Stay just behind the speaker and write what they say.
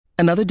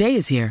Another day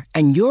is here,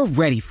 and you're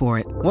ready for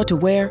it. What to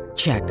wear?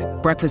 Check.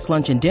 Breakfast,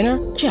 lunch, and dinner?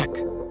 Check.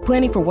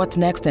 Planning for what's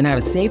next and how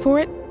to save for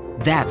it?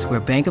 That's where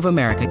Bank of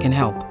America can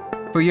help.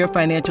 For your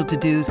financial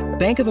to-dos,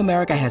 Bank of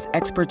America has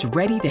experts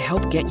ready to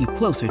help get you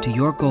closer to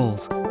your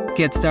goals.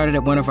 Get started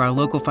at one of our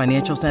local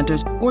financial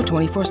centers or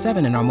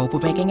 24/7 in our mobile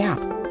banking app.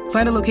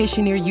 Find a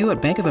location near you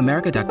at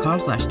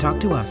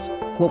bankofamerica.com/talktous.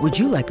 What would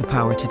you like the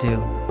power to do?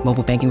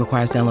 Mobile banking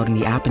requires downloading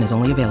the app and is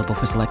only available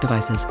for select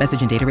devices.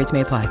 Message and data rates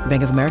may apply.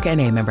 Bank of America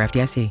N.A., member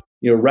FDIC.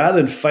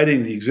 Rather than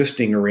fighting the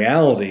existing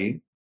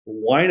reality,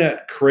 why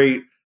not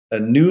create a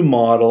new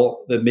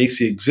model that makes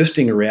the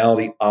existing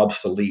reality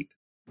obsolete?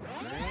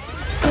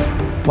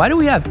 Why do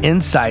we have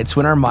insights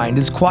when our mind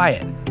is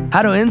quiet?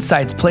 How do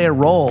insights play a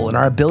role in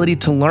our ability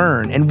to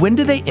learn, and when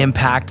do they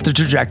impact the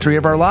trajectory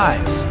of our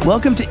lives?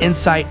 Welcome to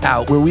Insight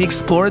Out, where we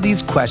explore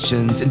these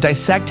questions and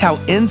dissect how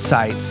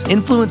insights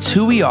influence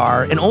who we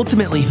are and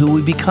ultimately who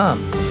we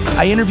become.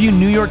 I interview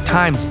New York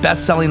Times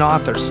best-selling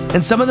authors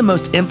and some of the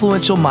most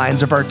influential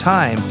minds of our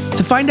time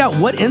to find out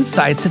what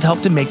insights have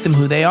helped to make them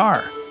who they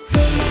are.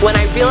 When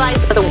I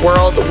realized that the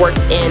world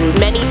worked in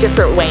many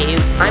different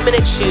ways, I'm going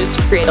to choose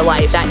to create a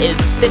life that is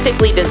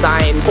specifically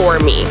designed for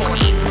me.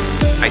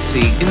 I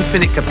see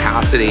infinite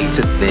capacity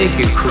to think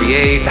and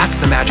create. That's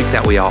the magic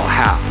that we all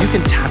have. You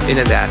can tap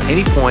into that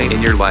any point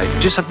in your life.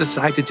 You just have to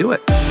decide to do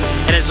it.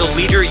 And as a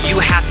leader, you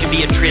have to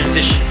be a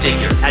transition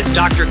figure. As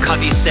Dr.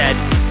 Covey said,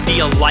 be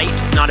a light,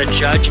 not a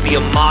judge. Be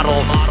a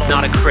model,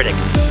 not a critic.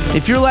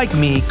 If you're like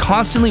me,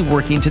 constantly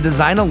working to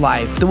design a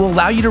life that will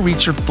allow you to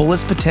reach your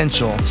fullest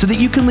potential so that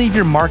you can leave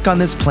your mark on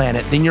this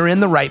planet, then you're in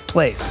the right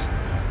place.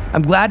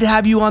 I'm glad to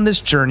have you on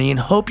this journey and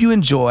hope you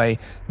enjoy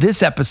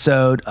this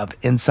episode of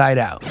Inside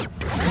Out.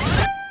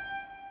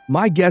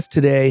 My guest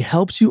today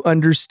helps you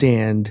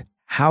understand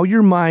how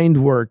your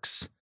mind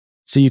works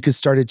so you can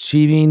start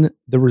achieving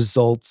the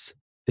results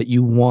that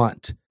you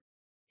want.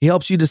 He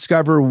helps you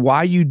discover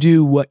why you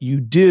do what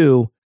you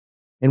do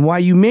and why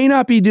you may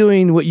not be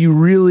doing what you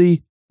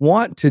really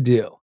want to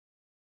do.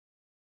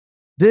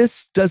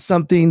 This does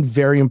something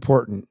very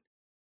important.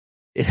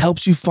 It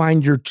helps you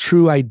find your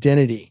true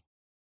identity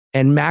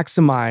and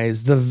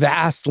maximize the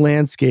vast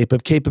landscape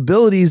of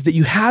capabilities that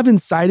you have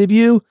inside of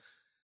you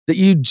that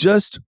you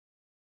just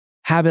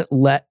haven't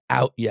let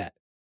out yet.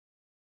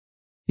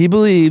 He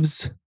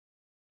believes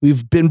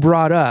we've been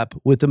brought up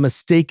with a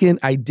mistaken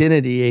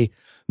identity, a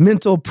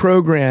mental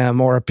program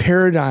or a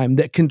paradigm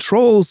that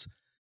controls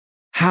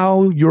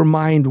how your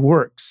mind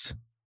works.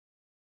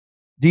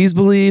 These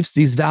beliefs,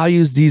 these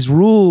values, these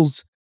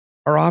rules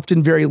are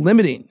often very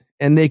limiting,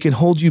 and they can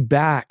hold you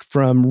back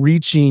from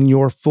reaching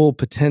your full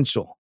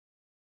potential.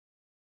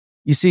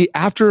 You see,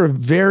 after a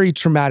very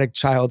traumatic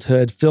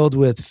childhood filled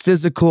with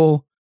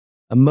physical,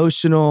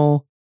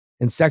 emotional,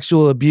 and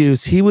sexual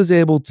abuse, he was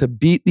able to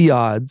beat the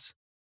odds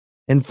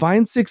and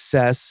find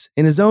success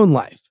in his own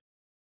life,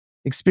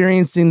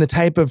 experiencing the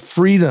type of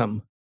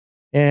freedom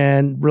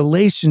and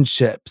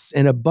relationships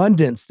and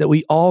abundance that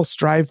we all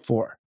strive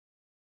for.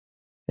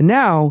 And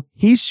now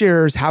he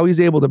shares how he's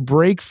able to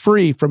break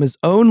free from his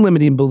own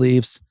limiting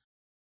beliefs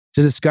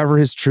to discover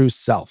his true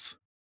self.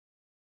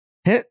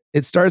 Hint,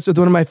 it starts with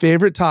one of my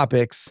favorite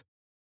topics,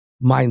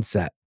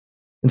 mindset.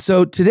 And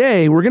so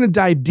today we're going to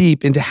dive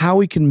deep into how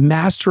we can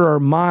master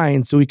our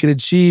mind so we can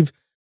achieve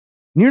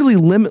nearly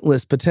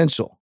limitless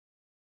potential.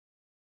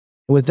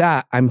 And with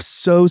that, I'm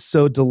so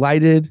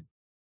delighted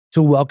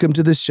to welcome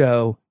to the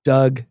show,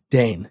 Doug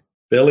Dane.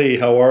 Billy,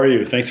 how are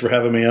you? Thanks for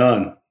having me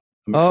on.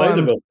 I'm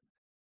excited about it.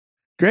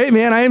 Great,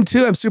 man. I am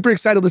too. I'm super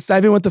excited. Let's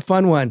dive in with the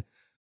fun one.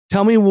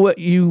 Tell me what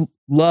you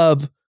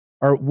love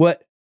or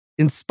what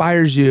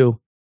inspires you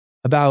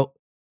about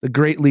the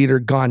great leader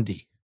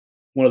Gandhi.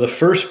 One of the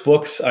first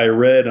books I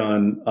read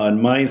on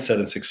mindset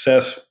and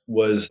success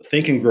was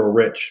Think and Grow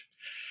Rich.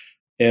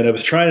 And I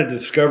was trying to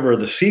discover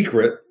the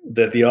secret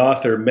that the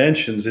author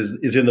mentions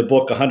is in the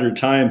book 100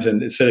 times.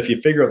 And it said, if you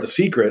figure out the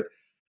secret,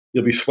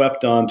 you'll be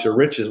swept on to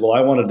riches. Well,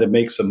 I wanted to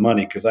make some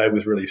money because I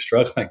was really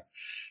struggling.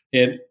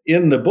 And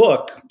in the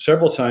book,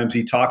 several times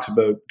he talks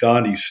about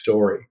Gandhi's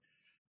story.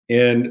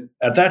 And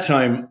at that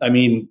time, I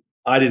mean,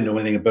 I didn't know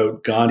anything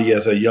about Gandhi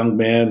as a young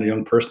man, a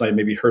young person. I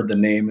maybe heard the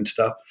name and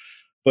stuff.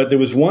 But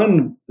there's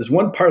one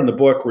part in the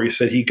book where he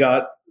said he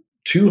got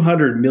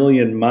 200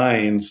 million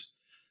minds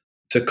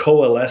to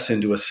coalesce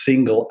into a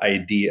single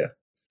idea.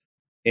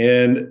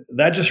 And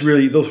that just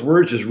really, those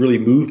words just really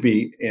moved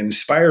me and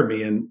inspired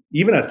me. And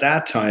even at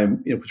that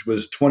time, which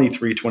was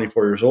 23,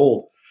 24 years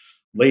old,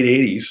 late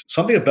 80s,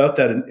 something about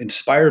that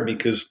inspired me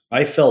because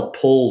I felt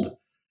pulled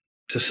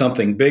to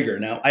something bigger.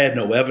 Now, I had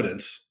no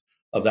evidence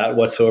of that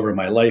whatsoever in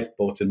my life,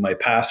 both in my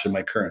past and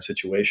my current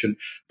situation.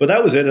 But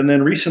that was it. And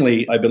then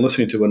recently I've been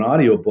listening to an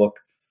audiobook,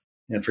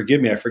 and forgive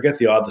me, I forget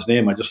the author's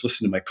name. I just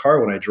listened to my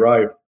car when I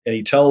drive, and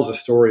he tells a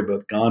story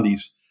about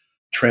Gandhi's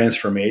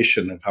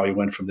transformation of how he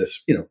went from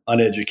this,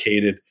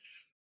 uneducated,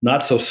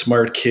 not so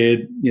smart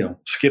kid,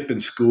 skipping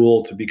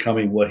school to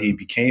becoming what he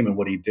became and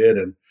what he did.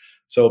 And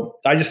so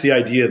the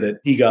idea that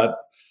he got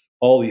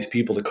all these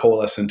people to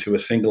coalesce into a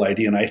single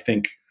idea. And I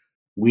think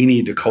we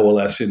need to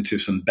coalesce into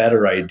some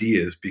better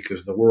ideas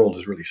because the world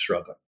is really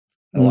struggling.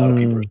 And a lot of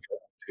people are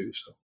struggling too.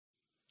 So,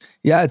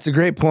 yeah, it's a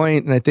great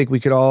point. And I think we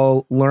could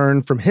all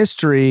learn from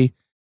history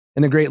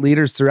and the great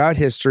leaders throughout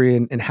history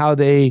and how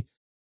they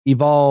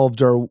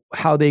evolved or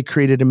how they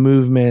created a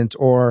movement,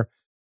 or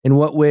in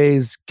what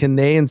ways can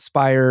they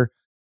inspire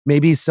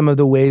maybe some of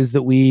the ways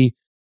that we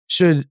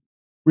should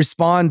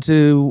respond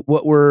to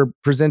what we're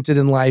presented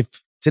in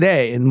life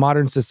today in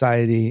modern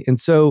society. And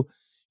so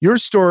your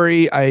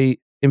story, I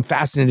am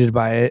fascinated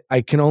by it.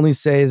 I can only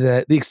say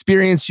that the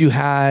experience you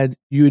had,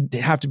 you'd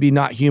have to be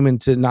not human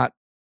to not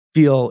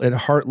feel at a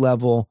heart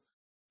level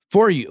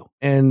for you.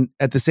 And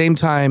at the same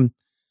time,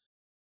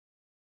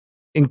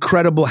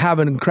 have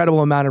an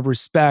incredible amount of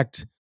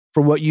respect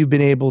for what you've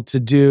been able to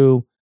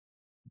do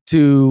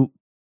to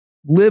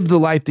live the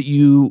life that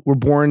you were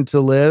born to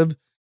live,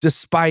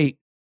 despite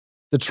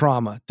the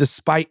trauma,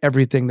 despite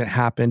everything that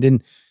happened.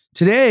 And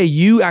today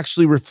you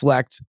actually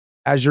reflect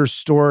as your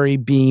story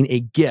being a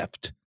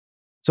gift.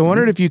 So I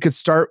wondered if you could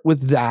start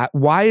with that.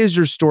 Why is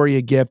your story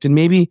a gift? And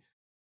maybe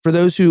for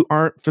those who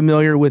aren't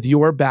familiar with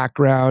your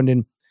background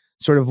and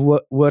sort of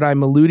what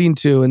I'm alluding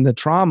to in the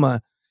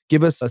trauma,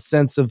 give us a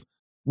sense of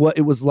what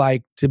it was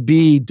like to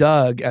be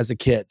Doug as a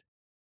kid.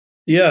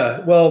 Yeah,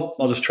 well,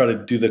 I'll just try to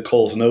do the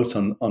Coles Notes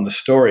on the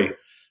story.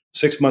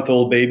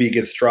 6-month-old baby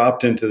gets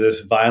dropped into this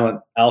violent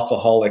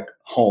alcoholic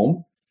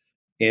home.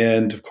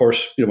 And of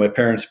course, my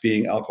parents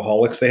being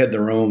alcoholics, they had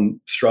their own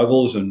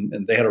struggles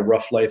and they had a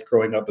rough life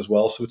growing up as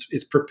well. So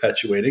it's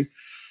perpetuating.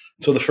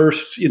 So the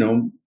first,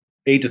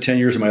 8 to 10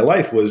 years of my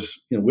life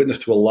was, witness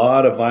to a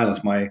lot of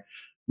violence.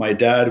 My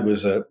dad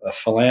was a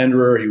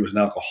philanderer. He was an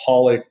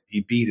alcoholic.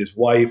 He beat his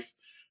wife.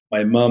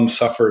 My mom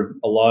suffered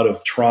a lot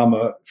of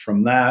trauma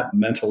from that,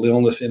 mental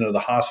illness, into the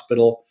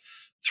hospital,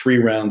 3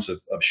 rounds of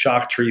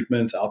shock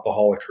treatments,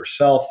 alcoholic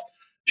herself.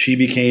 She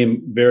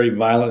became very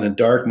violent and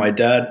dark. My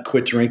dad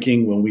quit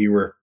drinking when we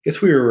were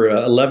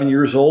 11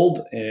 years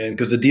old. And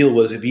because the deal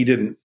was if he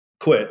didn't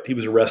quit, he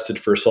was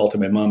arrested for assaulting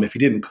my mom. If he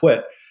didn't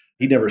quit,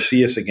 he'd never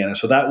see us again. And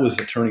so that was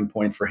the turning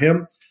point for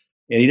him.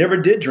 And he never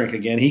did drink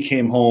again. He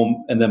came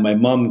home, and then my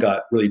mom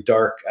got really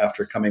dark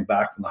after coming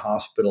back from the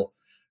hospital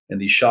and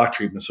these shock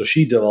treatments. So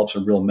she developed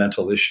some real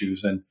mental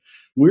issues. And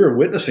we were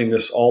witnessing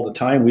this all the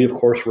time. We, of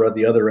course, were at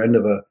the other end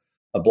of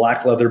a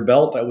black leather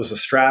belt that was a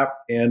strap,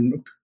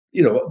 and,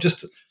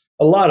 just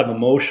a lot of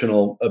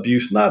emotional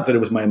abuse. Not that it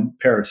was my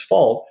parents'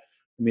 fault.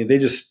 I mean,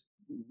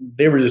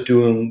 they were just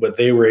doing what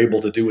they were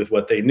able to do with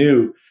what they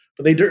knew.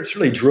 But they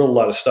certainly drilled a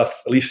lot of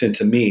stuff, at least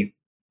into me.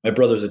 My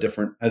brother's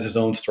has his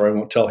own story. I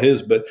won't tell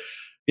his, but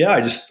yeah,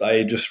 I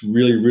just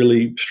really,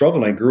 really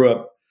struggled. I grew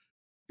up.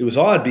 It was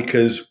odd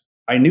because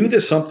I knew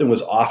that something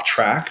was off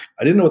track.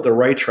 I didn't know what the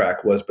right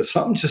track was, but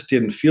something just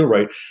didn't feel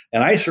right.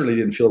 And I certainly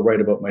didn't feel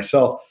right about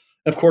myself.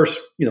 And of course,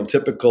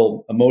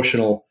 typical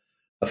emotional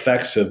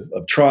effects of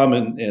trauma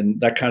and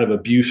that kind of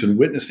abuse and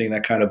witnessing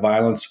that kind of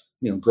violence,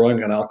 growing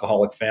in an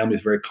alcoholic family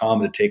is very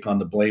common to take on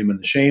the blame and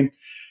the shame.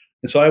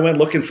 And so I went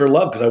looking for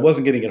love because I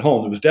wasn't getting it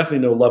home. There was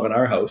definitely no love in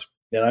our house.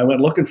 And I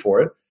went looking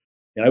for it.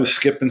 And I was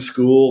skipping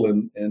school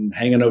and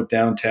hanging out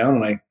downtown.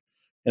 And I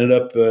ended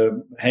up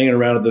hanging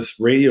around at this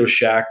Radio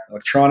Shack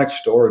electronics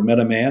store and met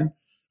a man.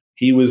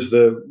 He was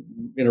in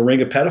a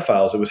ring of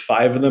pedophiles. There was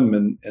 5 of them,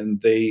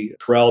 and they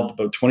corralled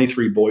about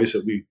 23 boys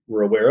that we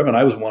were aware of, and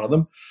I was one of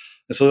them.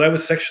 And so I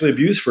was sexually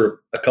abused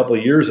for a couple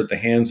of years at the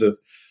hands of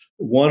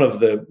one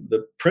of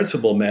the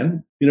principal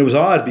men. It was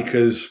odd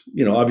because,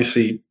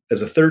 obviously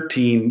as a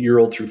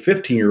 13-year-old through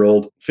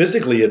 15-year-old,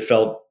 physically it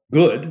felt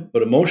good,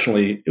 but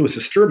emotionally it was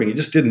disturbing. You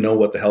just didn't know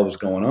what the hell was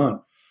going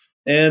on.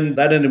 And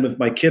that ended with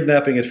my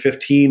kidnapping at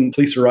 15.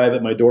 Police arrive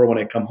at my door when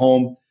I come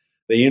home.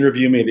 They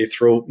interview me. They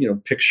throw,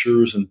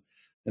 pictures and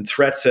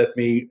threats at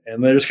me.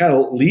 And they just kind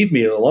of leave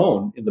me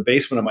alone in the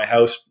basement of my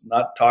house,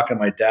 not talking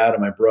to my dad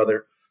and my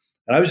brother.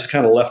 And I was just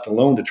kind of left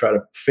alone to try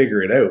to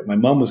figure it out. My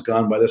mom was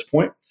gone by this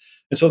point.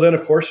 And so then,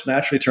 of course,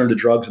 naturally turned to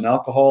drugs and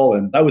alcohol.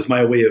 And that was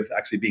my way of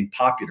actually being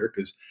popular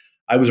because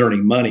I was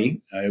earning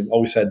money. I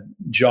always had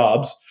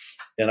jobs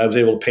and I was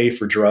able to pay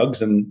for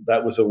drugs. And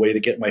that was a way to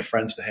get my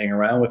friends to hang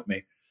around with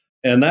me.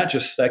 And that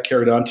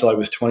carried on until I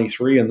was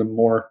 23. And the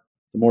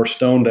more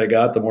stoned I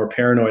got, the more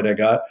paranoid I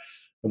got,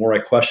 the more I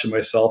questioned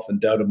myself and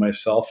doubted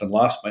myself and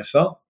lost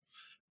myself.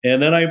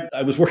 And then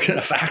I was working at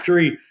a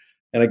factory,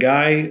 and a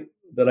guy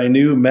that I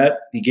knew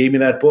he gave me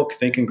that book,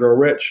 Think and Grow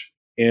Rich.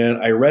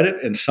 And I read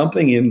it, and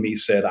something in me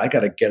said, I got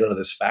to get out of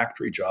this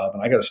factory job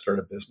and I got to start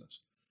a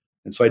business.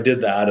 And so I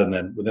did that. And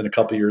then within a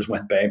couple of years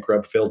went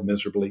bankrupt, failed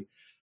miserably,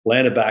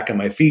 landed back on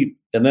my feet.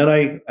 And then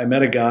I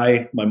met a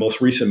guy, my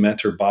most recent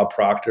mentor, Bob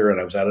Proctor, and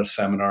I was at a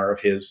seminar of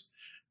his,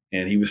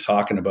 and he was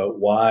talking about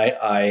why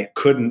I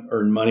couldn't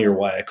earn money or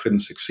why I couldn't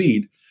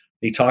succeed.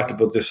 He talked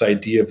about this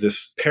idea of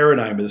this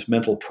paradigm, of this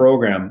mental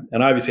program.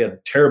 And I obviously had a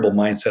terrible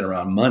mindset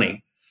around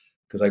money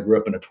because I grew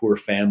up in a poor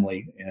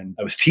family and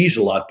I was teased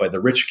a lot by the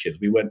rich kids.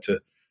 We went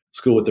to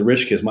school with the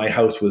rich kids. My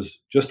house was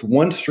just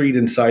one street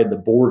inside the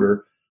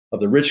border of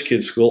the rich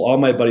kids' school. All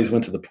my buddies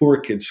went to the poor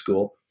kids'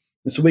 school.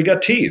 And so we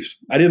got teased.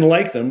 I didn't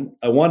like them.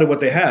 I wanted what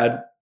they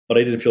had, but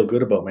I didn't feel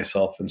good about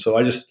myself. And so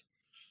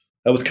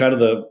that was kind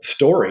of the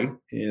story.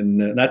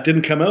 And that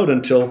didn't come out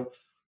until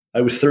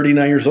I was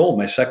 39 years old.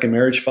 My second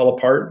marriage fell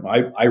apart.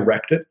 I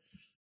wrecked it,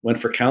 went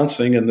for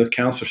counseling, and the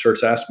counselor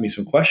starts asking me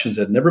some questions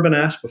that had never been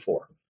asked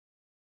before.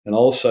 And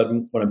all of a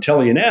sudden, what I'm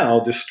telling you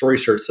now, this story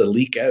starts to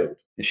leak out.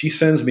 And she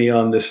sends me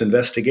on this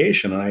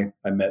investigation.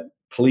 I met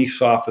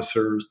police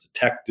officers,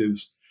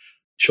 detectives,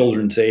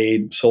 children's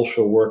aid,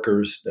 social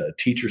workers,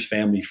 teachers,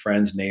 family,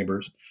 friends,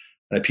 neighbors.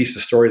 And I pieced the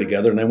story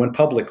together, and I went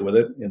public with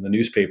it in the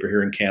newspaper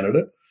here in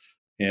Canada,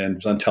 and it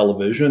was on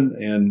television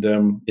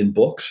and in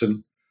books.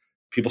 And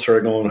people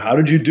started going, "How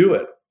did you do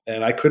it?"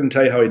 And I couldn't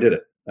tell you how I did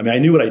it. I mean, I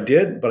knew what I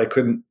did, but I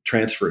couldn't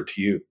transfer it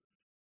to you.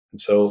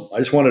 And so I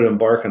just wanted to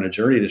embark on a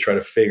journey to try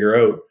to figure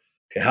out,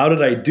 okay, how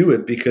did I do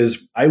it? Because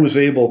I was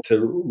able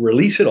to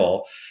release it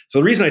all. So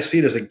the reason I see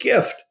it as a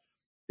gift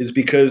is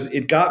because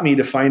it got me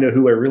to find out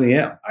who I really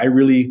am. I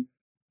really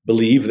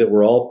believe that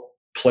we're all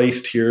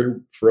placed here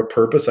for a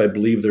purpose. I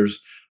believe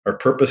our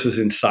purpose is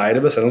inside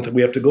of us. I don't think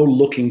we have to go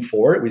looking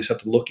for it. We just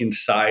have to look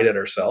inside at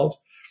ourselves.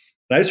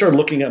 And I started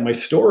looking at my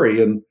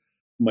story and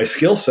my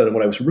skill set and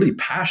what I was really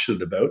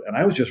passionate about. And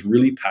I was just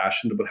really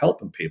passionate about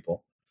helping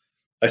people.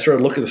 I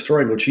started looking at the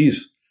story and go,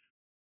 geez,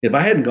 if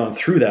I hadn't gone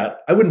through that,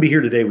 I wouldn't be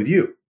here today with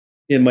you.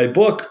 In my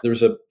book,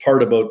 there's a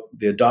part about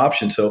the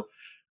adoption. So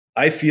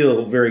I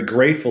feel very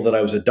grateful that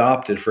I was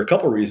adopted for a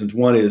couple of reasons.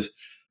 One is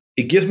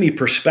it gives me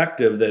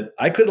perspective that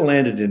I could have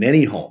landed in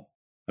any home.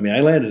 I mean, I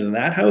landed in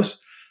that house,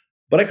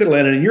 but I could have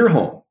landed in your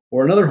home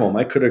or another home.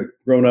 I could have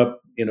grown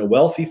up in a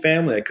wealthy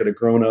family. I could have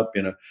grown up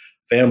in a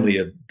family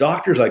of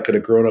doctors. I could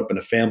have grown up in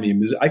a family of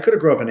music. I could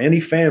have grown up in any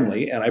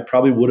family, and I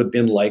probably would have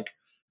been like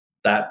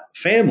that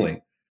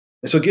family.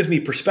 And so it gives me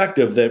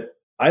perspective that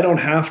I don't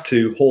have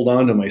to hold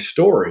on to my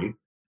story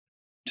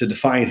to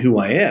define who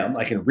I am.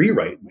 I can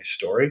rewrite my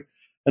story.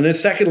 And then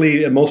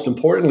secondly, and most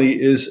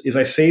importantly, is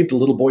I saved a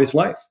little boy's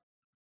life.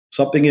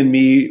 Something in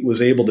me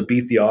was able to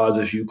beat the odds,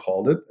 as you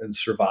called it, and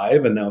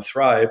survive and now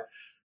thrive,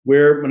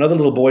 where another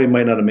little boy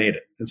might not have made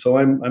it. And so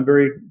I'm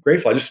very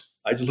grateful. I just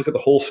look at the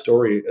whole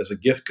story as a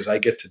gift because I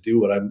get to do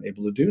what I'm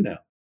able to do now.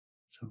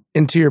 So.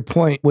 And to your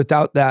point,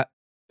 without that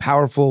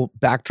powerful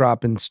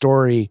backdrop and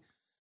story,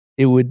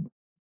 it would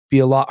be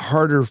a lot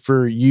harder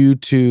for you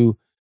to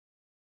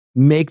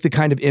make the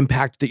kind of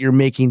impact that you're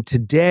making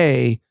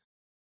today,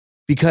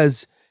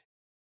 because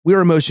we're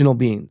emotional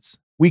beings.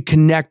 We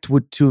connect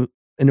to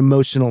an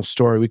emotional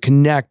story. We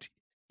connect,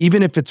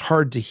 even if it's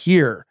hard to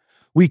hear,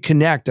 we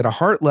connect at a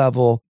heart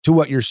level to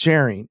what you're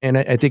sharing. And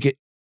I think it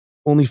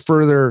only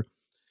further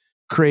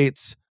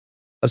creates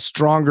a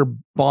stronger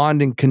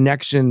bond and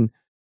connection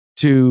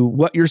to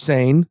what you're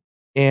saying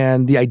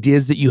and the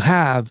ideas that you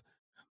have.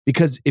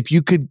 Because if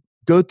you could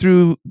go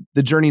through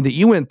the journey that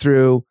you went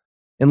through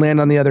and land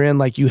on the other end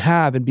like you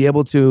have and be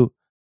able to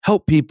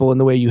help people in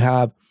the way you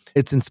have,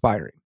 it's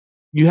inspiring.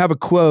 You have a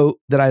quote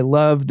that I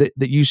love that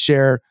you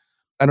share.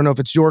 I don't know if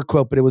it's your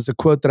quote, but it was a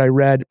quote that I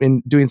read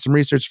in doing some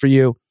research for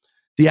you.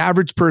 The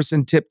average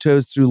person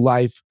tiptoes through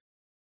life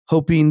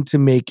hoping to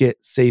make it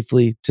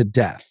safely to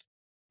death.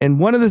 And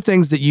one of the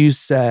things that you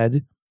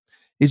said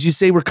is you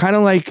say we're kind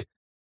of like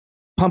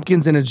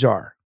pumpkins in a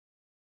jar.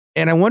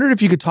 And I wondered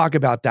if you could talk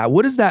about that.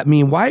 What does that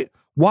mean? Why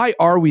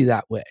are we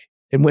that way?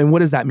 And what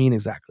does that mean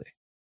exactly?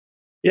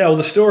 Yeah, well,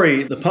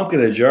 the pumpkin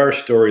in a jar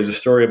story is a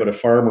story about a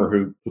farmer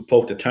who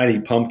poked a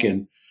tiny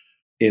pumpkin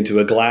into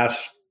a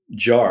glass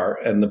jar,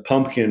 and the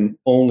pumpkin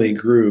only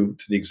grew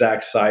to the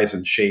exact size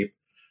and shape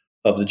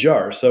of the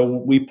jar. So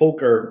we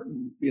poke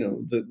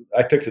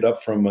I picked it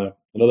up from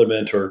another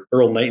mentor,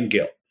 Earl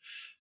Nightingale.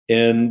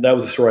 And that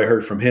was the story I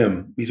heard from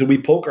him. He said, we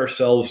poke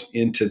ourselves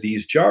into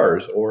these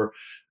jars, or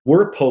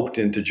we're poked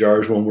into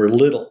jars when we're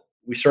little.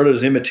 We started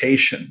as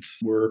imitations.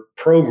 We're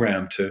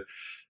programmed to,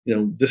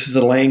 this is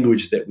the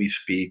language that we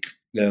speak,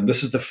 and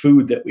this is the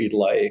food that we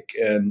like,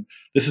 and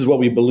this is what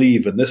we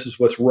believe, and this is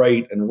what's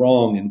right and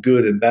wrong and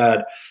good and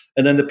bad.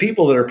 And then the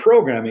people that are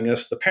programming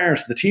us, the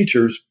parents, the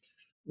teachers,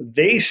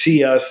 they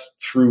see us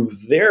through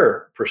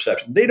their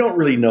perception. They don't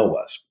really know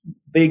us.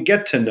 They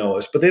get to know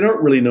us, but they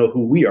don't really know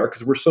who we are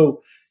because we're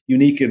so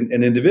unique and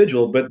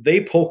individual. But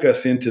they poke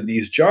us into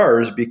these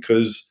jars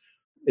because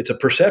it's a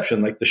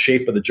perception, like the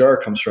shape of the jar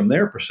comes from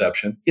their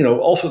perception.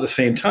 Also at the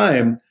same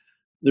time,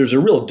 there's a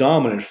real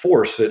dominant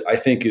force that I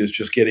think is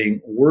just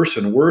getting worse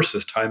and worse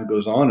as time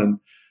goes on. And,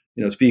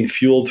 it's being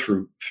fueled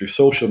through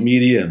social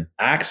media and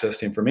access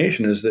to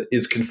information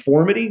is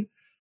conformity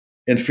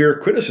and fear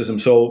of criticism.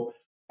 So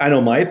I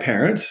know my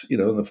parents,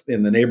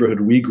 in the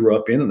neighborhood we grew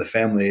up in and the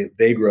family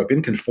they grew up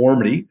in,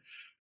 conformity,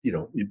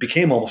 it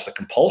became almost a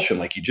compulsion.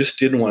 Like you just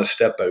didn't want to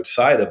step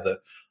outside of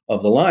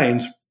the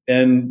lines.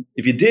 And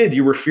if you did,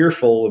 you were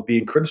fearful of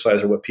being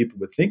criticized or what people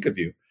would think of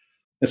you.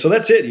 And so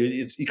that's it.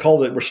 You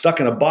called it, we're stuck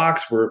in a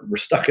box, we're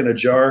stuck in a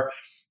jar,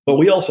 but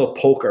we also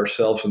poke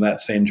ourselves in that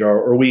same jar.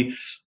 Or we,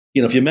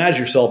 if you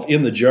imagine yourself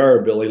in the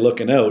jar, Billy,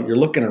 looking out, you're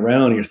looking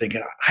around and you're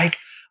thinking, I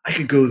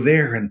could go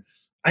there and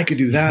I could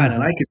do that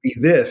and I could be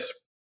this.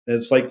 And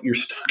it's like you're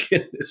stuck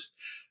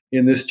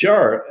in this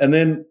jar. And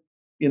then,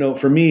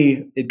 for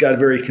me, it got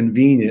very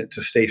convenient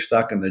to stay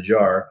stuck in the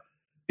jar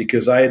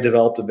because I had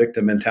developed a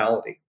victim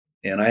mentality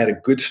and I had a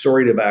good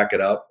story to back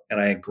it up. And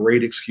I had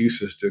great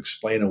excuses to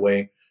explain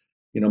away,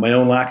 my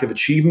own lack of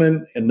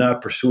achievement and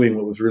not pursuing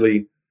what was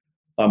really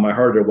on my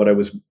heart or what I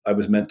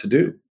was meant to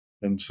do.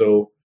 And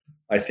so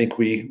I think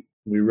we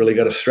really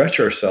got to stretch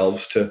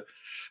ourselves to,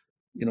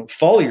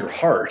 follow your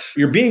heart.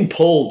 You're being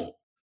pulled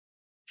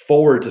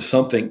forward to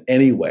something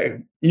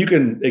anyway. You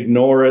can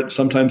ignore it.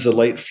 Sometimes the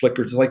light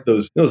flickers. It's like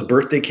those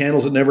birthday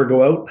candles that never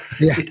go out.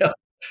 Yeah.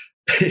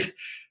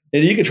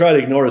 And you can try to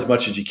ignore as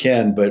much as you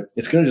can, but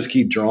it's going to just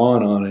keep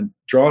drawing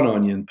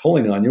on you and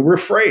pulling on you. We're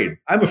afraid.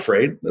 I'm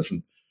afraid.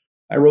 Listen,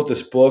 I wrote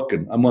this book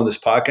and I'm on this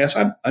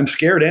podcast. I'm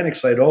scared and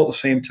excited all at the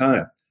same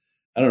time.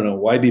 I don't know,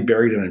 why be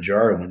buried in a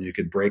jar when you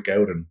could break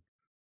out and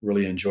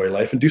really enjoy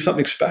life and do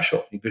something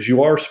special, because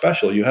you are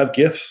special. You have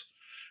gifts.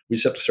 We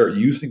just have to start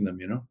using them,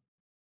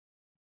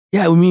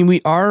 Yeah, I mean,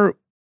 we are,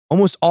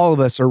 almost all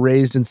of us are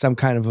raised in some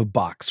kind of a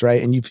box,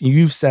 right? And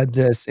you've said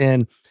this,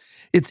 and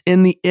it's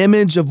in the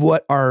image of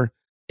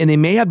and they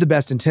may have the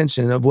best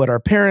intention of what our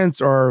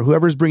parents or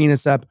whoever's bringing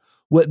us up,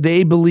 what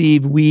they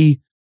believe we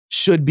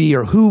should be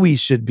or who we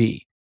should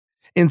be.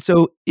 And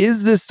so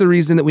is this the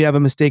reason that we have a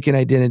mistaken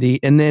identity?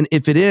 And then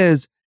if it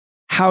is,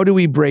 how do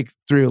we break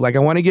through? Like, I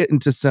want to get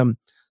into some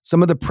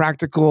of the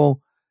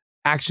practical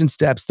action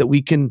steps that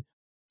we can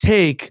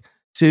take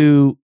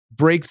to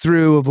break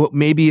through of what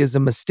maybe is a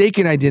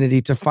mistaken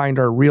identity to find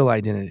our real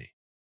identity.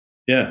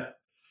 Yeah.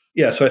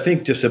 Yeah. So I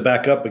think, just to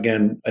back up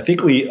again, I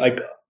think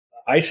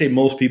I say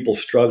most people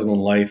struggle in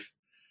life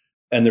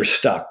and they're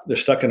stuck. They're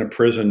stuck in a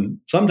prison,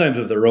 sometimes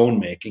of their own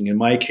making. In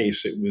my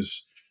case, it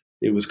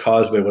was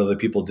caused by what other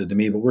people did to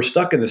me, but we're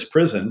stuck in this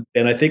prison.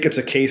 And I think it's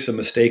a case of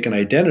mistaken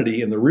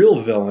identity. And the real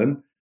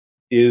villain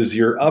is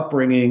your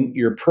upbringing,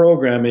 your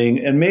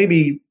programming, and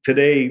maybe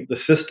today the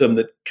system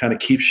that kind of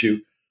keeps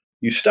you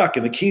stuck.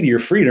 And the key to your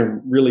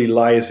freedom really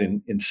lies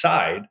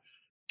inside.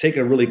 Take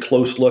a really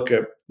close look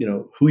at,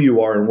 who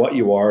you are and what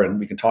you are. And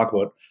we can talk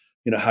about,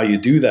 how you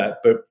do that.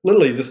 But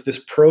literally just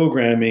this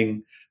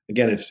programming,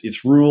 again,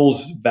 it's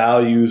rules,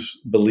 values,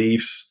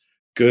 beliefs,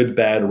 good,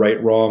 bad,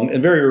 right, wrong.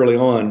 And very early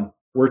on,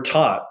 we're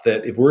taught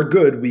that if we're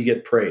good, we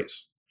get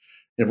praise.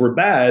 And if we're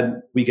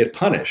bad, we get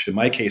punished. In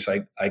my case,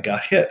 I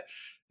got hit.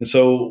 And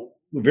so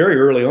very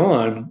early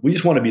on, we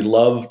just want to be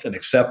loved and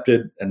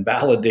accepted and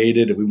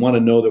validated. And we want to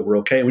know that we're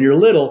okay. When you're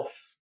little,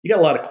 you got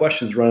a lot of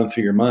questions running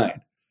through your mind.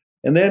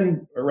 And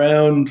then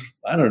around,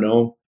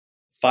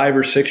 5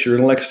 or 6, your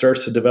intellect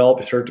starts to develop.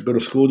 You start to go to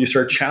school. You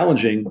start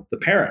challenging the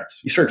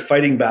parents. You start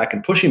fighting back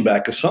and pushing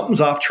back because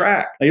something's off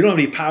track. Now, you don't have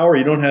any power.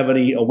 You don't have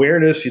any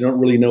awareness. You don't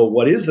really know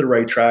what is the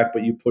right track,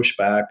 but you push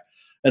back.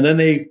 And then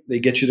they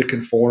get you to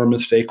conform and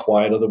stay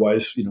quiet.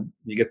 Otherwise,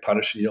 you get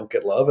punished and you don't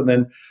get love. And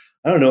then,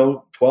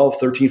 12,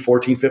 13,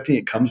 14, 15,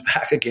 it comes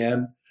back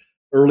again.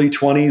 Early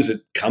 20s,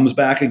 it comes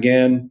back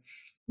again.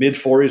 Mid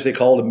 40s, they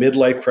call it a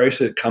midlife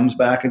crisis. It comes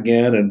back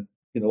again. And,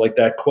 like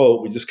that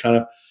quote, we just kind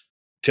of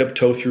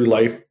tiptoe through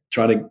life,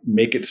 trying to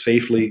make it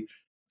safely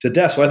to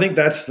death. So I think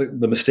that's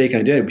the mistaken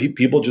identity.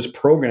 People just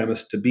program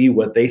us to be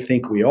what they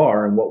think we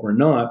are and what we're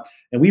not.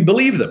 And we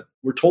believe them.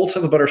 We're told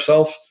something about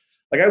ourselves.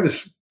 Like some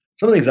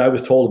of the things I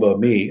was told about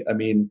me,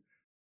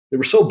 they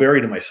were so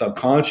buried in my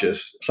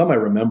subconscious. Some I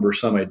remember,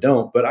 some I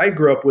don't. But I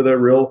grew up with a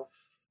real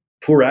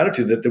poor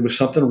attitude that there was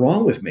something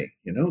wrong with me.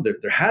 There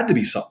had to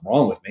be something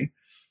wrong with me.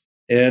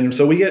 And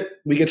so we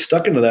get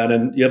stuck into that,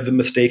 and you have the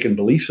mistaken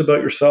beliefs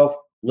about yourself,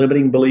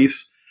 limiting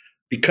beliefs,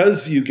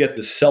 because you get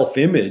the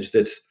self-image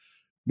that's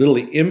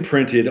literally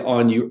imprinted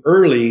on you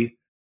early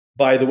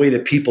by the way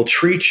that people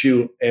treat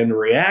you and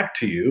react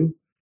to you.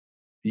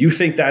 You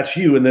think that's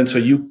you, and then so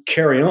you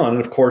carry on. And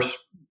of course,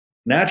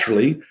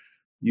 naturally,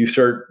 you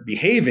start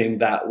behaving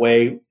that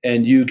way,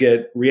 and you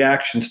get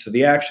reactions to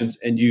the actions,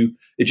 and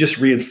it just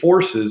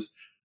reinforces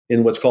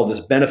in what's called this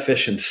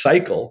beneficent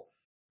cycle,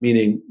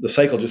 meaning the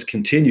cycle just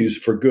continues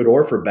for good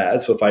or for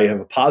bad. So if I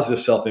have a positive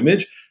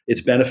self-image,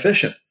 it's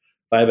beneficent.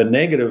 If I have a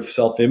negative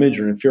self-image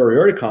or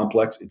inferiority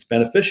complex, it's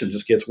beneficent, it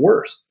just gets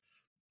worse.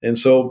 And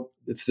so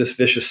it's this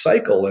vicious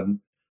cycle, and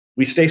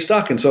we stay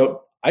stuck. And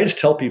so I just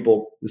tell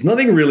people, there's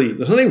nothing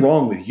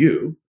wrong with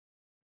you.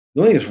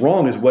 The only thing that's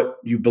wrong is what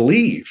you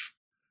believe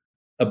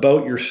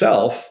about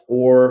yourself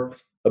or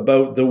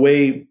about the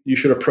way you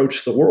should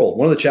approach the world.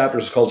 One of the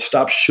chapters is called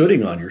Stop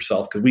Shoulding on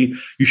Yourself, because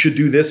you should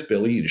do this,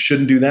 Billy, you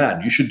shouldn't do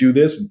that, you should do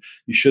this, and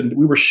you shouldn't.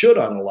 We were should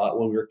on a lot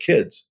when we were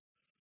kids.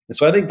 And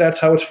so I think that's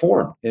how it's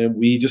formed. And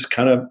we just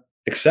kind of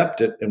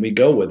accept it and we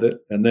go with it.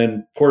 And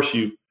then, of course,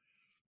 you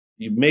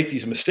make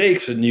these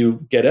mistakes and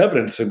you get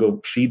evidence and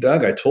go, see,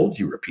 Doug, I told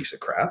you were a piece of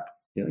crap.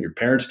 Your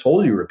parents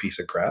told you were a piece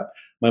of crap.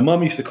 My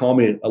mom used to call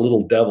me a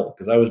little devil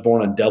because I was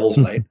born on Devil's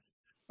Night.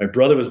 My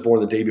brother was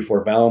born the day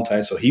before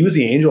Valentine's. So he was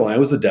the angel and I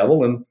was the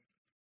devil. And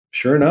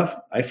sure enough,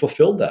 I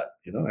fulfilled that.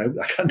 I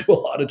got into a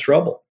lot of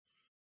trouble.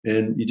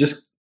 And you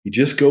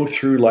just go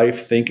through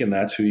life thinking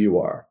that's who you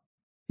are.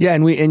 Yeah,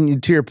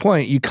 and to your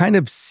point, you kind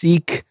of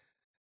seek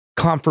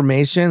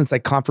confirmation. It's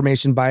like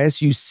confirmation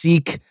bias. You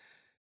seek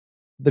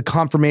the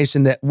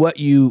confirmation that what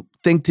you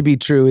think to be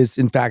true is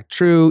in fact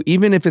true,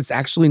 even if it's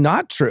actually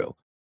not true.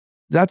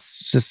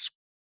 That's just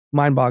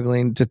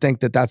mind-boggling to think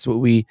that that's what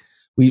we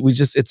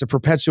just, it's a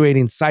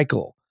perpetuating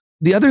cycle.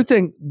 The other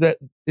thing that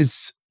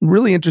is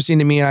really interesting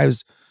to me, I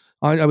was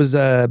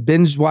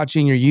binge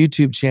watching your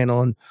YouTube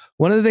channel, and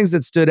one of the things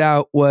that stood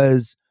out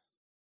was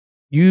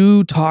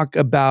you talk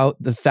about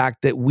the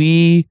fact that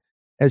we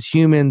as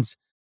humans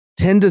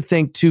tend to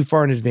think too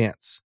far in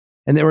advance,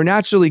 and that we're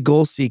naturally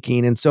goal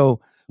seeking. And so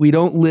we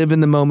don't live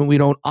in the moment. We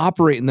don't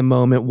operate in the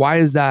moment. Why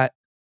is that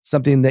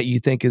something that you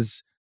think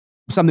is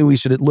something we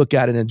should look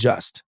at and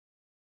adjust?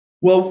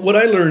 Well, what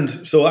I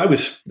learned, so I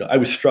was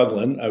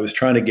struggling. I was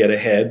trying to get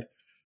ahead,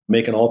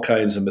 making all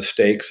kinds of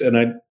mistakes.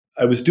 And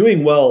I was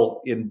doing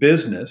well in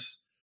business.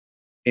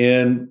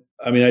 And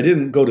I mean, I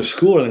didn't go to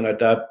school or anything like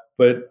that,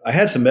 but I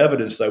had some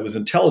evidence that I was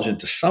intelligent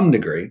to some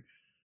degree.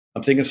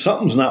 I'm thinking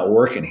something's not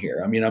working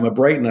here. I mean, I'm a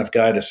bright enough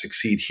guy to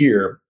succeed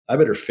here. I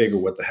better figure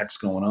what the heck's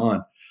going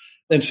on.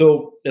 And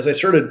so as I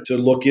started to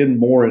look in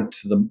more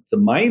into the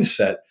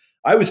mindset,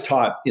 I was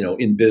taught,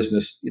 in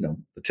business,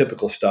 the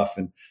typical stuff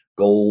and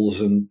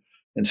goals and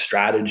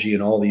strategy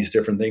and all these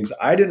different things.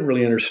 I didn't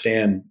really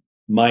understand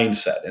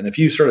mindset. And if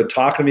you started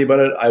talking to me about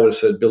it, I would have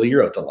said, Billy,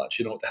 you're out to lunch.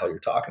 You know what the hell you're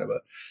talking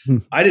about.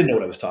 I didn't know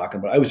what I was talking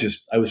about. I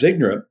was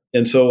ignorant.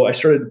 And so I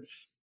started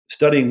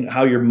studying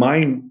how your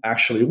mind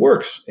actually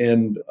works.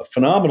 And a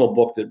phenomenal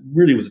book that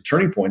really was a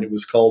turning point. It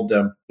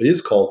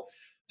is called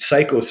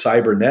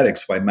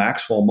Psycho-Cybernetics by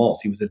Maxwell Maltz.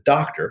 He was a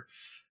doctor.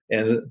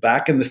 And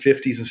back in the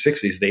 50s and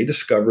 60s, they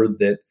discovered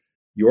that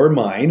your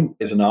mind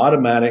is an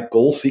automatic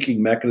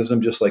goal-seeking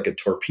mechanism, just like a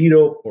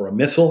torpedo or a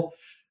missile,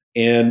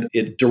 and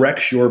it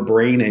directs your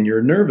brain and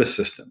your nervous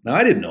system. Now,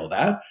 I didn't know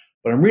that,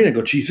 but I'm reading it, I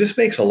go, geez, this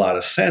makes a lot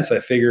of sense. I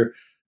figure,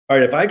 all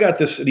right, if I got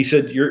this, and he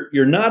said,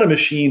 you're not a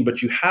machine,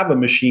 but you have a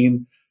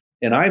machine,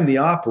 and I'm the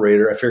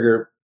operator. I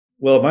figure,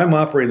 well, if I'm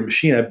operating the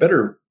machine, I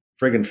better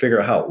friggin' figure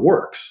out how it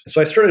works.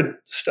 So I started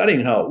studying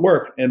how it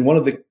worked, and one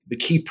of the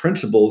key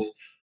principles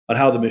on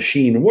how the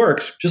machine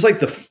works, just like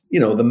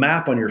the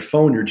map on your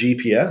phone, your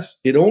GPS,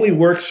 it only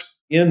works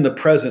in the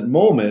present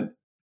moment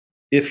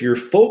if you're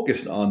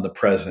focused on the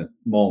present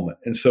moment.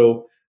 And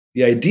so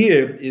the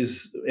idea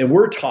is, and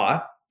we're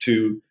taught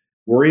to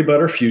worry about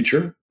our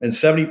future, and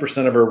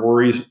 70% of our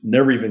worries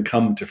never even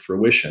come to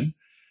fruition.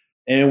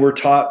 And we're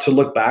taught to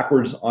look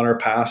backwards on our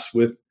past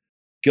with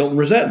guilt and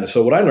resentment.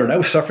 So what I learned, I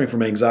was suffering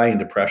from anxiety and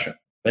depression.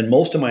 And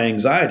most of my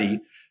anxiety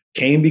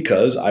came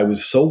because I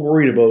was so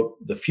worried about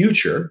the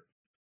future.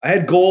 I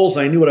had goals,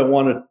 and I knew what I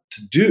wanted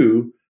to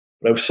do,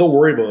 but I was so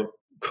worried about,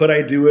 could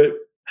I do it?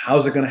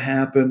 How's it going to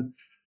happen?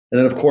 And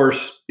then, of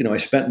course, I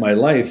spent my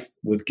life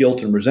with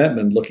guilt and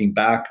resentment, looking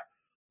back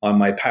on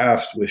my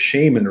past with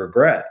shame and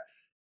regret.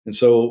 And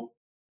so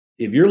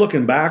if you're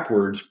looking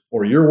backwards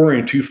or you're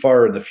worrying too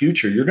far in the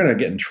future, you're going to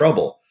get in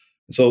trouble.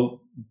 And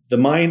so the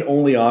mind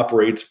only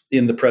operates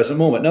in the present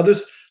moment. Now,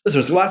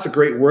 there's lots of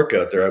great work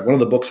out there. One of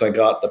the books I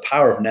got, The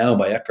Power of Now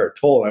by Eckhart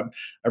Tolle,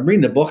 I'm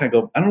reading the book, I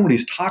go, I don't know what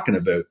he's talking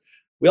about.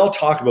 We all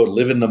talk about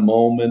live in the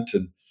moment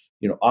and,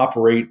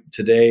 operate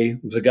today.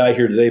 There was a guy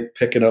here today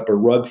picking up a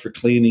rug for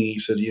cleaning. He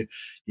said, you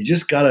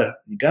just gotta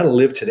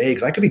live today,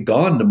 because I could be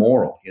gone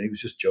tomorrow. He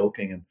was just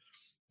joking. And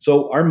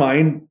so our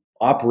mind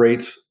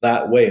operates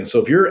that way. And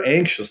so if you're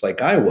anxious like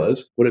I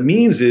was, what it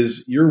means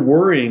is you're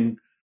worrying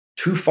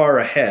too far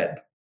ahead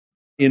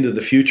into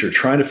the future,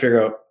 trying to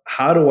figure out,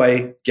 how do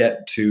I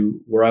get to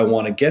where I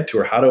want to get to,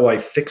 or how do I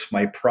fix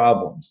my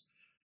problems?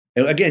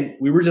 And again,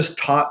 we were just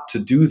taught to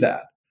do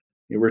that.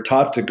 We're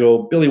taught to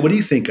go, Billy, what do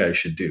you think I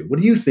should do? What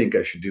do you think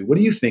I should do? What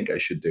do you think I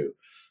should do?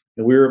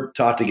 And we're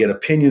taught to get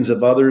opinions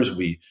of others.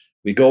 We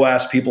go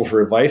ask people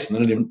for advice,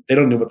 and they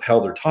don't know what the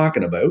hell they're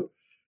talking about.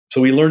 So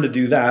we learn to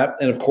do that.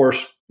 And of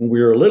course, when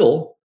we were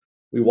little,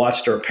 we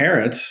watched our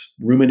parents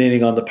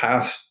ruminating on the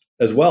past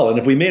as well. And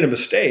if we made a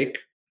mistake,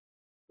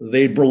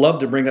 they'd love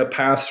to bring up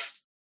past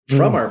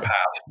from our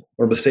past,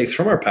 or mistakes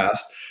from our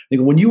past. They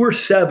go, when you were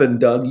 7,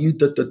 Doug, you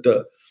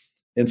da.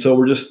 And so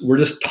we're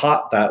just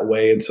taught that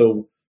way. And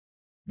so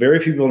very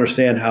few people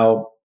understand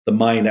how the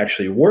mind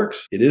actually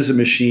works. It is a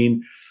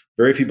machine.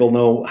 Very few people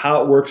know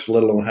how it works,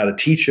 let alone how to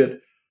teach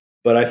it.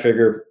 But I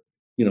figure,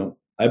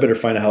 I better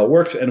find out how it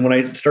works. And when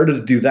I started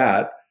to do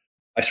that,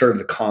 I started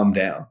to calm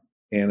down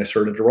and I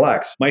started to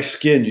relax. My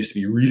skin used to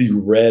be really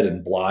red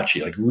and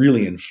blotchy, like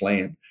really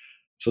inflamed.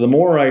 So the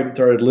more I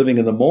started living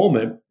in the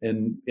moment,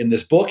 and in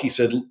this book, he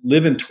said,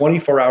 live in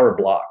 24-hour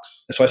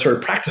blocks. And so I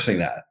started practicing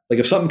that. Like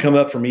if something comes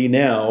up for me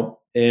now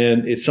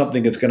and it's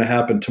something that's going to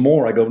happen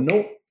tomorrow, I go,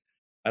 nope,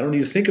 I don't need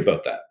to think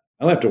about that.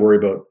 I don't have to worry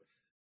about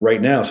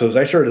right now. So as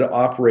I started to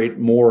operate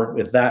more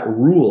with that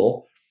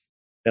rule,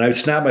 and I would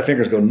snap my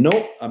fingers and go,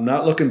 nope, I'm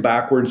not looking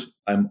backwards.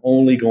 I'm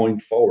only going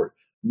forward.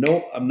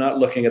 Nope, I'm not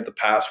looking at the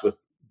past with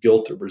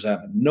guilt or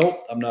resentment.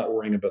 Nope, I'm not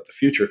worrying about the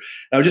future. And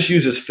I would just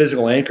use this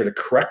physical anchor to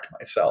correct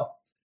myself.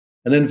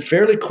 And then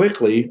fairly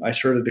quickly, I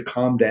started to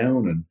calm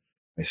down, and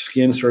my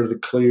skin started to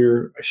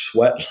clear. I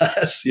sweat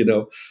less,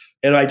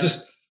 and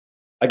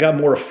I got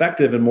more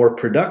effective and more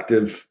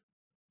productive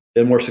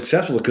and more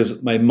successful,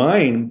 because my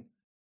mind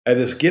I have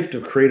this gift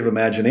of creative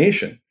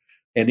imagination,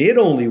 and it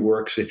only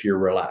works if you're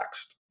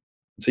relaxed.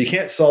 So you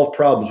can't solve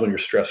problems when you're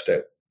stressed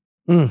out.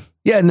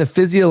 Yeah, and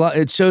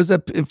it shows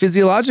up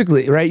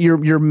physiologically, right?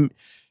 Your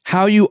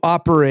how you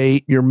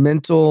operate, your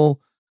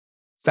mental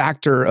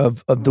factor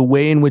of the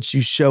way in which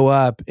you show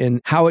up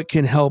and how it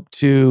can help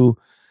to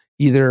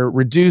either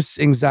reduce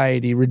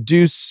anxiety,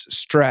 reduce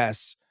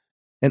stress,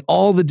 and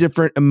all the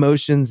different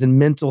emotions and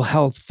mental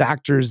health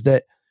factors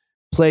that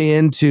play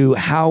into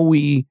how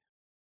we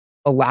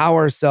allow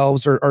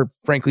ourselves or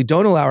frankly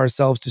don't allow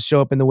ourselves to show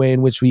up in the way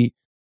in which we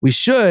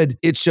should.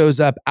 It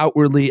shows up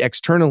outwardly,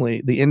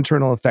 externally. The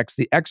internal affects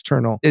the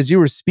external. As you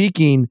were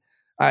speaking,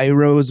 I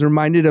was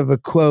reminded of a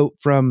quote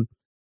from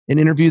an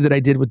interview that I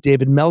did with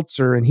David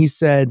Meltzer, and he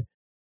said,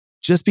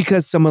 just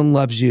because someone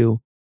loves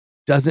you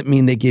doesn't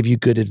mean they give you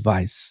good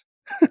advice.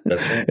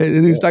 That's right.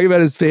 And he was talking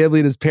about his family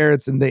and his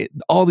parents and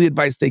all the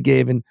advice they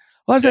gave. And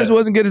a lot of times it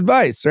wasn't good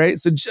advice, right?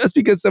 So just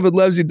because someone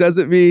loves you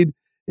doesn't mean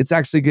it's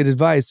actually good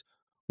advice.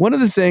 One of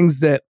the things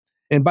that,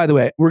 and by the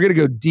way, we're going to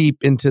go deep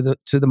into the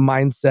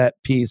mindset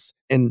piece,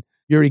 and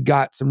you already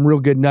got some real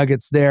good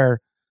nuggets there.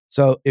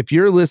 So if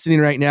you're listening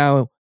right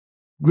now,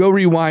 go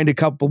rewind a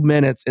couple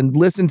minutes and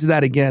listen to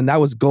that again. That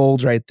was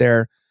gold right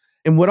there.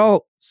 And what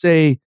I'll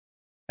say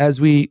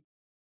as we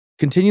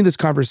continue this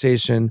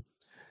conversation,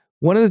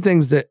 one of the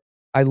things that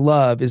I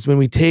love is when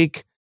we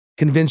take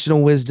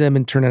conventional wisdom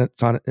and turn it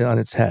on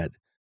its head,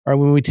 or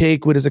when we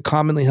take what is a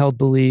commonly held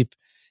belief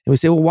and we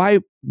say, well, why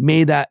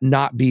may that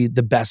not be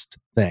the best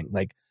thing?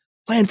 Like,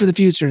 plan for the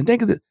future and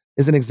think of it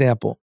as an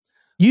example.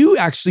 You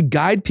actually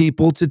guide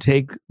people to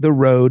take the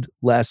road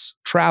less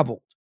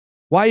traveled.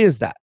 Why is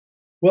that?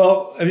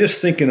 Well, I'm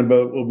just thinking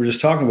about what we were just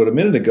talking about a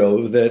minute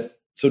ago,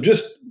 so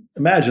just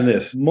imagine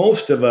this.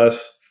 Most of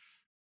us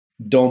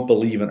don't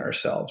believe in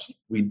ourselves.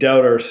 We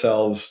doubt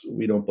ourselves.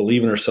 We don't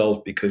believe in ourselves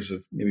because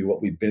of maybe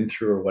what we've been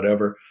through or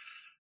whatever.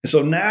 And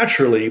so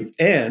naturally,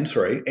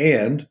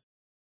 and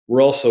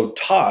we're also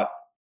taught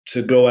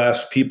to go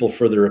ask people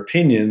for their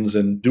opinions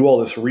and do all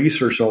this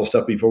research and all this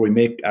stuff before we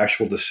make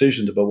actual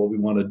decisions about what we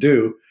want to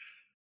do.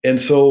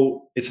 And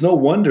so it's no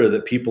wonder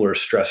that people are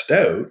stressed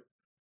out,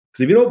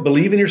 because if you don't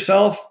believe in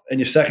yourself and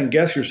you second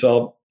guess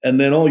yourself, and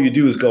then all you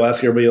do is go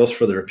ask everybody else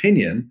for their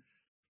opinion,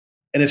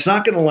 and it's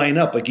not going to line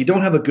up. Like, you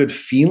don't have a good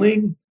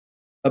feeling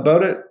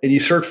about it, and you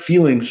start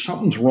feeling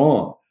something's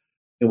wrong.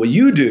 And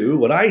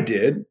what I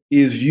did,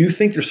 is you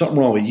think there's something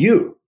wrong with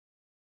you.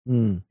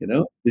 You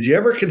know, did you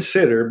ever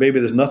consider maybe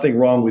there's nothing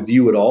wrong with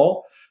you at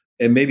all?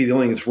 And maybe the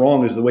only thing that's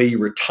wrong is the way you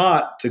were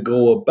taught to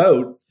go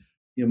about,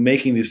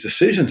 making these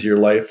decisions in your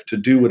life to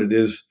do what it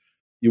is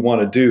you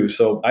want to do.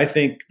 So I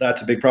think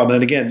that's a big problem.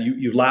 And again,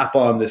 you lap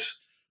on this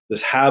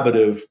habit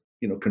of,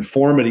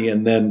 conformity,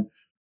 and then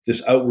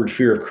this outward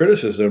fear of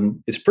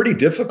criticism. It's pretty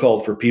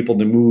difficult for people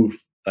to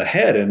move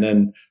ahead. And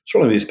then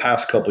certainly these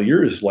past couple of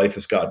years, life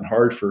has gotten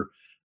hard for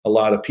a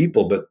lot of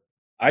people. But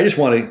I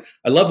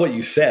love what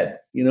you said.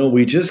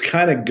 We just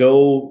kind of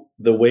go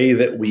the way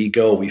that we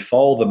go. We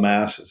follow the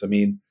masses. I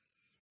mean,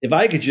 if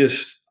I could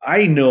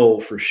I know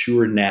for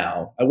sure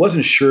now, I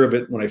wasn't sure of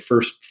it when I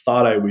first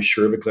thought I was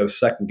sure of it because I was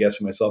second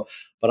guessing myself,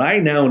 but I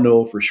now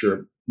know for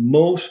sure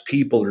most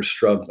people are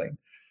struggling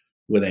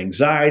with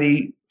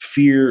anxiety,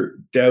 fear,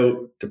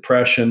 doubt,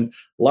 depression,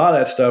 a lot of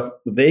that stuff.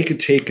 They could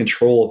take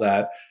control of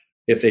that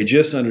if they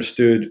just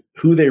understood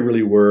who they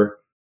really were,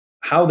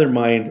 how their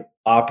mind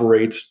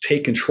operates,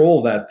 take control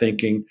of that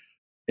thinking,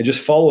 and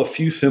just follow a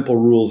few simple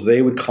rules.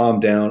 They would calm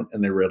down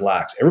and they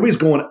relax. Everybody's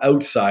going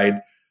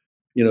outside,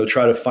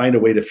 try to find a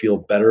way to feel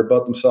better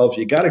about themselves.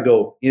 You got to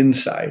go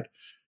inside.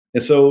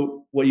 And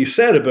so what you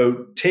said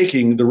about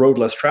taking the road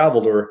less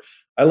traveled, or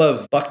I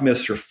love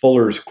Buckminster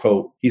Fuller's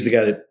quote. He's the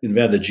guy that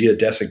invented the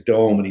geodesic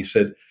dome. And he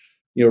said,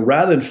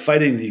 rather than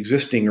fighting the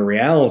existing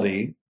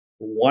reality,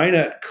 why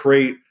not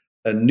create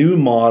a new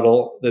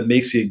model that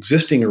makes the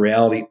existing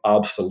reality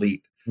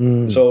obsolete?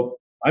 So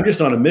I'm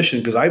just on a mission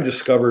because I've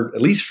discovered,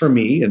 at least for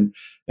me and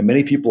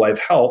many people I've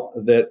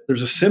helped, that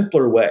there's a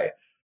simpler way.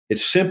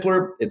 It's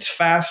simpler, it's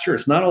faster,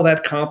 it's not all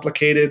that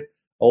complicated,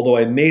 although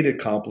I made it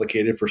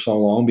complicated for so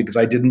long because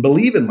I didn't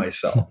believe in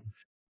myself.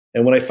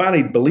 And when I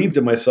finally believed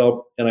in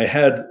myself and I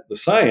had the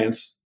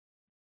science,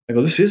 I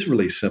go, this is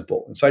really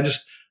simple. And so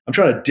I'm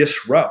trying to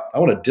disrupt. I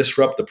want to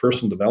disrupt the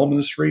personal development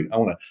industry. I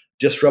want to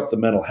disrupt the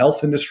mental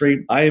health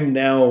industry. I am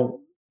now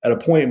at a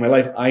point in my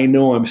life, I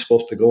know I'm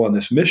supposed to go on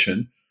this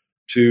mission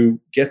to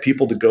get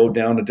people to go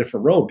down a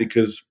different road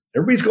because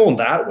everybody's going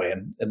that way.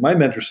 And my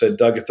mentor said,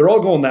 Doug, if they're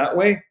all going that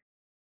way,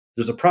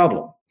 there's a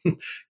problem.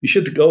 You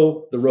should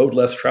go the road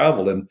less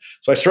traveled. And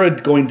so I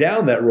started going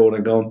down that road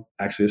and going,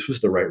 actually, this was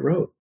the right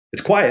road.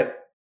 It's quiet,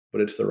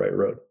 but it's the right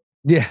road.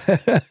 Yeah.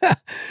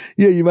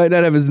 Yeah. You might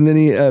not have as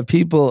many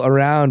people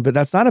around, but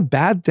that's not a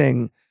bad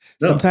thing.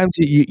 No. Sometimes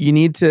you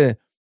need to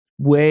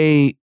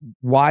weigh,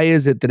 why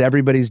is it that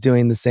everybody's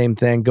doing the same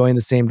thing, going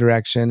the same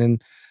direction?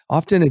 And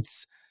often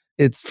it's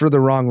for the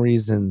wrong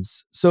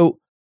reasons. So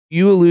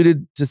you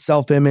alluded to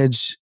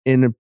self-image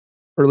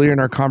earlier in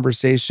our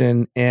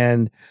conversation,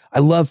 and I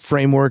love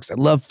frameworks. I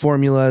love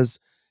formulas.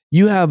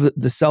 You have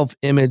the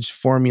self-image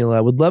formula.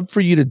 I would love for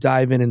you to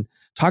dive in and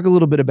talk a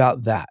little bit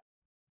about that.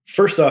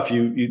 First off,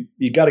 you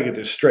got to get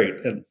this straight.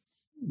 And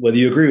whether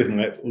you agree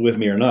with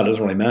me or not, it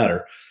doesn't really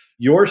matter.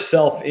 Your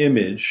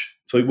self-image,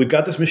 so we've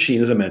got this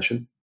machine, as I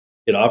mentioned.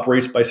 It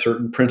operates by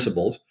certain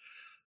principles.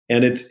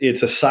 And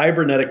it's a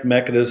cybernetic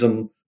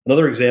mechanism.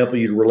 Another example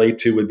you'd relate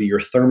to would be your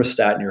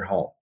thermostat in your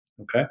home.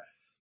 Okay.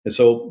 And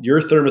so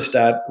your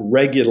thermostat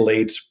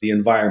regulates the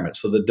environment.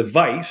 So the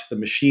device, the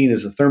machine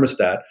is a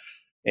thermostat,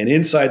 and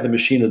inside the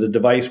machine or the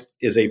device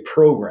is a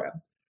program.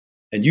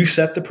 And you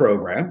set the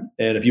program.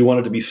 And if you want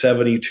it to be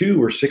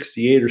 72 or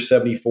 68 or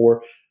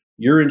 74,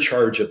 you're in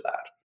charge of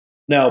that.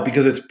 Now,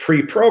 because it's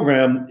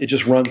pre-programmed, it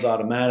just runs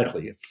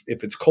automatically.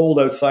 If it's cold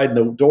outside and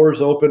the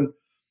door's open,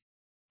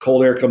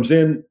 cold air comes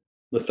in,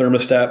 the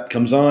thermostat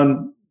comes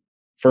on,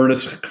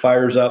 furnace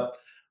fires up,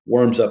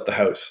 warms up the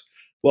house.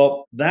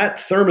 Well, that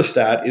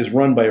thermostat is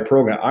run by a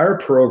program. Our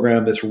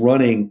program that's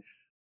running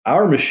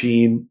our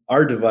machine,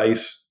 our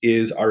device,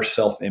 is our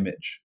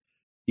self-image.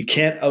 You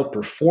can't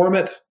outperform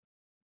it.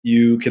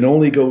 You can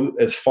only go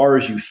as far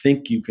as you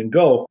think you can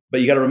go.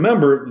 But you got to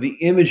remember, the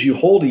image you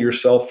hold of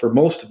yourself, for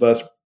most of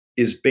us,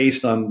 is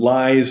based on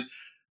lies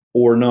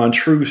or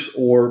non-truths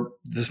or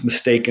this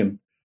mistaken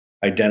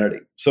identity.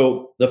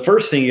 So the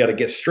first thing you got to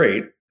get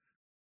straight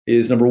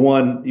is, number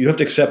one, you have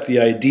to accept the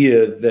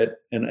idea that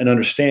and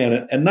understand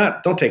it, and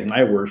don't take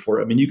my word for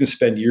it. I mean, you can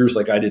spend years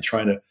like I did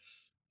trying to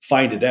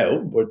find it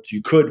out, but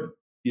you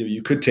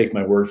could take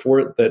my word for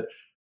it that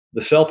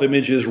the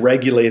self-image is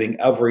regulating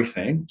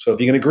everything. So if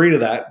you can agree to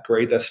that,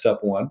 great. That's step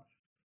one.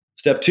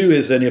 Step two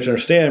is then you have to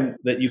understand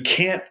that you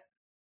can't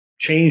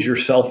change your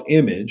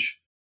self-image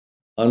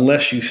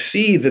unless you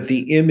see that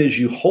the image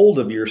you hold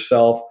of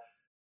yourself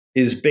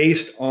is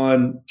based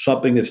on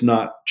something that's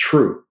not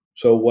true.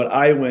 So what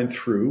I went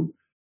through,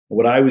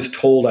 what I was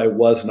told I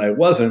was and I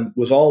wasn't,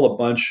 was all a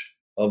bunch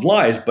of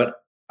lies, but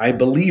I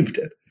believed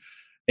it.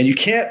 And you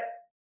can't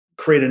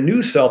create a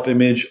new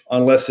self-image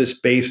unless it's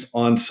based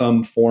on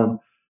some form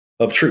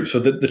of truth. So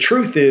the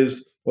truth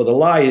is, or the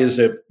lie is,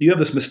 that you have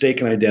this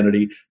mistaken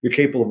identity. You're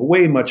capable of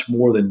way much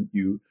more than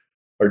you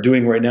are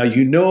doing right now.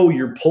 You know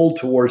you're pulled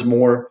towards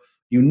more.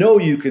 You know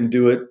you can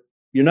do it.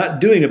 You're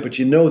not doing it, but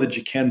you know that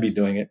you can be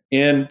doing it.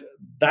 And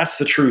that's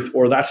the truth,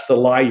 or that's the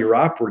lie you're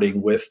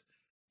operating with,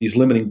 these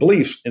limiting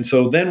beliefs. And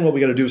so then what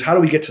we got to do is, how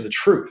do we get to the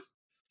truth?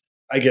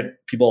 I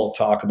get people all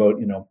talk about,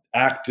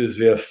 act as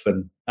if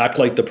and act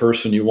like the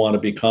person you want to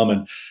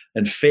become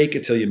and fake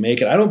it till you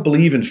make it. I don't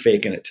believe in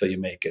faking it till you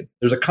make it.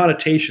 There's a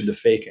connotation to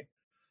faking.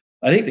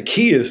 I think the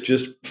key is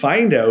just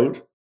find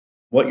out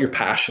what you're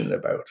passionate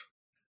about.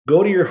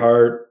 Go to your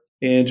heart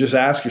and just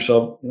ask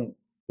yourself,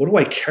 what do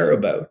I care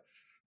about?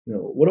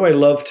 What do I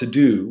love to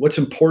do? What's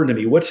important to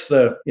me? What's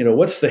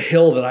the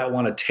hill that I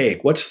want to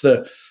take? What's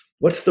the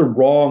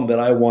wrong that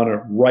I want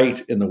to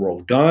right in the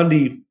world?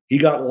 Gandhi, he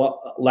got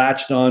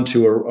latched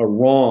onto a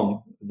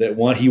wrong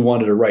that he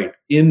wanted to right.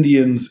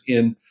 Indians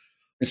in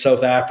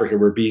South Africa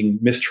were being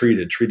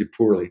mistreated, treated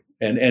poorly,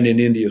 and in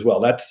India as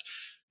well.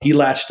 He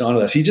latched onto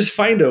that. So you just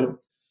find out,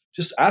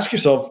 just ask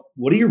yourself,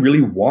 what do you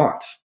really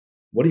want?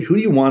 Who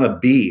do you want to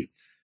be?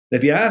 And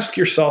if you ask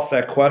yourself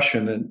that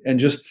question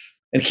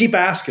and keep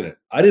asking it.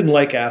 I didn't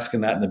like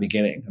asking that in the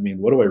beginning. I mean,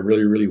 what do I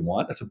really, really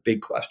want? That's a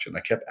big question.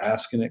 I kept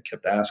asking it.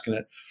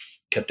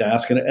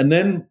 And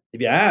then if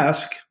you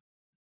ask,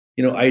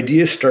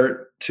 ideas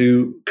start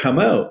to come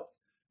out,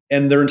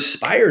 and they're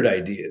inspired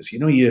ideas.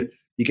 You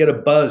get a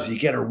buzz, you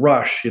get a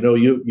rush,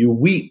 you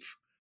weep,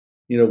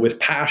 with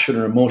passion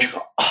or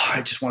emotion. Oh,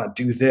 I just want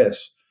to do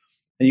this.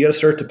 And you got to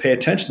start to pay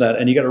attention to that.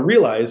 And you got to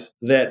realize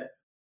that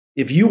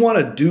if you want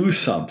to do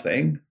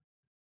something,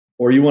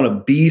 or you want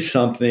to be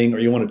something, or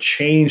you want to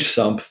change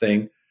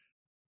something,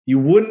 you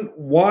wouldn't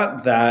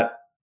want that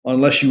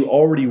unless you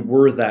already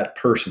were that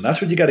person.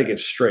 That's what you got to get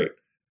straight.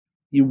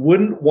 You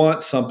wouldn't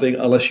want something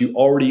unless you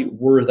already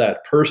were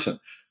that person.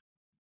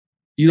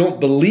 You don't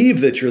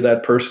believe that you're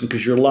that person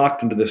because you're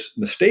locked into this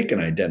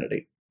mistaken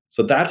identity.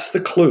 So that's the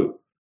clue.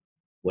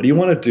 What do you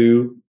want to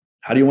do?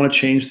 How do you want to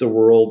change the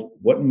world?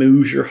 What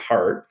moves your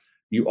heart?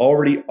 You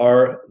already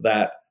are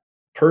that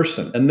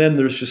person. And then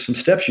there's just some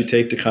steps you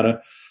take to kind of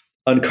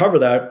uncover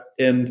that.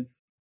 And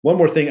one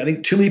more thing, I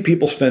think too many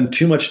people spend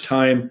too much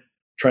time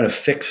trying to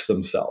fix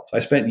themselves. I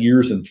spent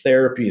years in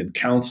therapy and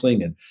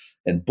counseling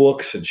and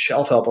books and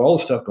self-help and all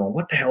this stuff going,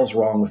 what the hell's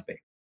wrong with me?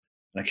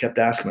 And I kept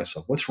asking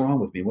myself, what's wrong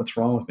with me? What's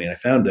wrong with me? And I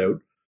found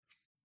out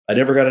I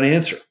never got an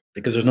answer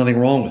because there's nothing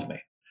wrong with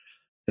me.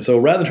 And so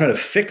rather than trying to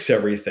fix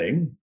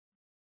everything,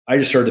 I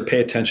just started to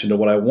pay attention to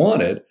what I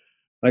wanted.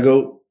 And I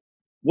go,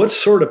 what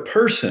sort of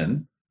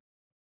person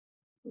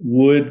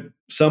would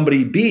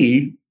somebody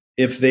be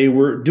if they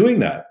were doing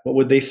that? What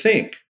would they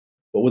think?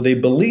 What would they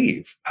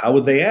believe? How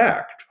would they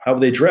act? How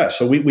would they dress?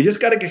 So we just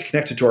got to get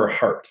connected to our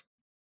heart.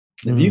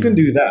 If you can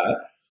do that,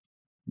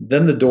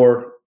 then the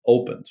door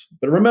opens.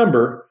 But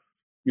remember,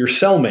 your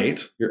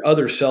cellmate, your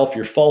other self,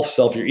 your false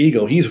self, your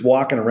ego, he's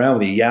walking around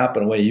with you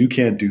yapping away. You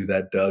can't do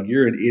that, Doug.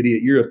 You're an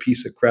idiot. You're a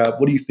piece of crap.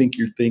 What do you think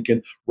you're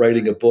thinking?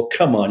 Writing a book?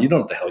 Come on, you don't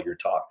know what the hell you're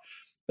talking.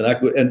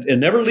 and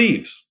never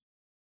leaves.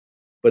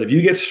 But if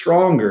you get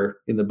stronger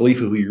in the belief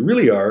of who you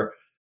really are,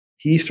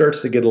 he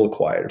starts to get a little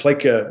quieter. It's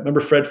like, remember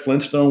Fred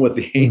Flintstone with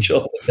the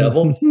angel and the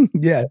devil?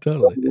 Yeah,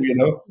 totally.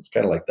 It's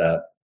kind of like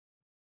that.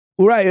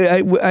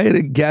 Right. I had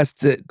a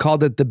guest that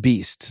called it the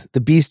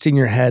beast in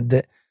your head,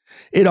 that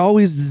it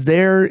always is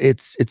there.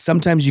 It's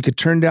sometimes you could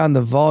turn down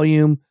the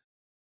volume,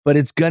 but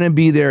it's going to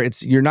be there.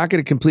 You're not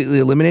going to completely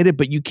eliminate it,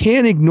 but you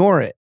can't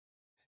ignore it.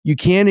 You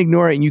can't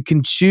ignore it, and you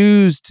can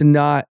choose to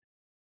not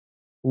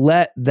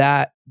let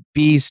that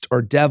beast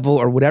or devil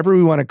or whatever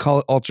we want to call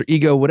it, alter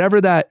ego, whatever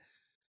that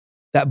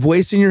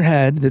voice in your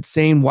head that's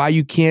saying why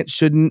you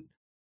shouldn't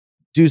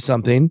do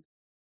something.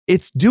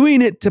 It's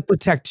doing it to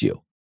protect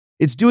you.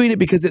 It's doing it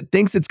because it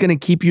thinks it's going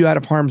to keep you out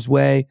of harm's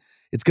way.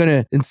 It's going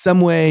to, in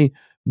some way,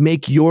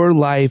 make your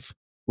life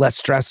less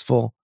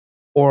stressful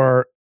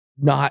or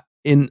not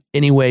in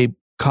any way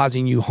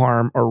causing you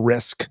harm or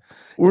risk.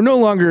 We're no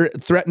longer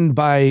threatened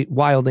by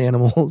wild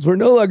animals. We're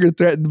no longer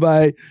threatened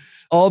by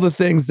all the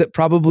things that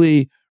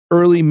probably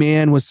early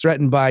man was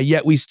threatened by,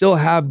 yet we still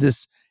have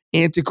this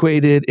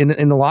antiquated,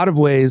 in a lot of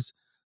ways,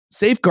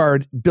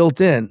 safeguard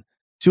built in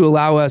to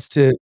allow us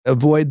to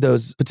avoid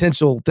those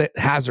potential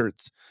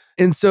hazards.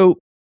 And so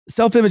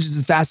self-image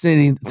is a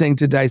fascinating thing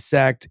to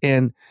dissect.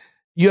 And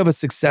you have a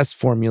success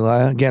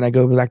formula. Again, I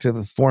go back to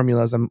the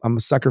formulas. I'm a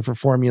sucker for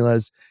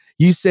formulas.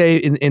 You say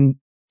in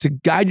to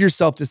guide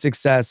yourself to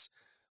success,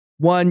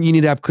 1, you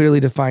need to have clearly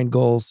defined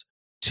goals.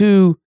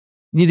 2,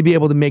 you need to be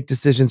able to make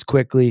decisions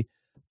quickly.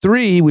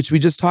 3, which we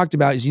just talked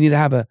about, is you need to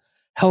have a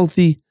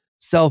healthy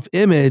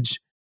self-image.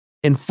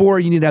 And 4,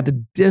 you need to have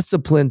the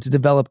discipline to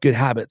develop good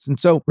habits. And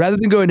so rather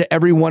than go into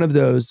every one of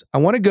those, I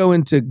want to go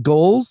into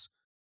goals.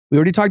 We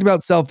already talked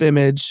about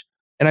self-image,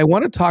 and I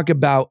want to talk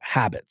about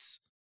habits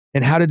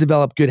and how to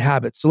develop good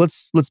habits. So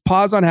let's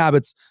pause on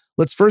habits.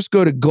 Let's first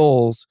go to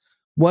goals.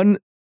 One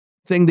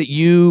thing that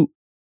you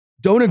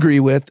don't agree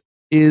with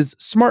is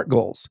SMART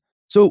goals.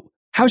 So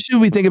how should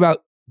we think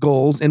about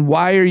goals, and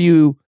why are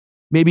you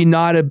maybe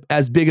not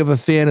as big of a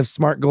fan of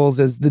SMART goals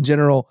as the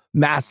general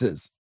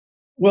masses?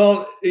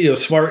 Well,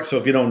 SMART. So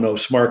if you don't know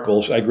SMART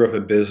goals, I grew up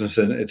in business,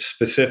 and it's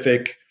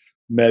specific,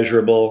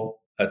 measurable,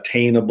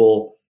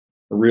 attainable,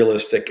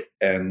 realistic,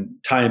 and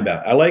time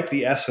bound. I like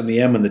the S and the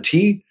M and the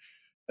T.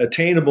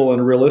 Attainable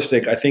and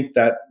realistic, I think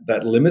that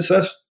limits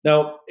us.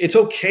 Now, it's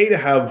okay to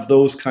have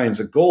those kinds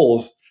of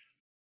goals,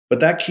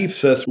 but that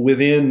keeps us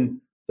within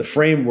the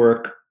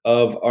framework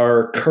of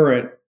our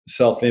current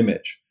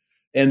self-image.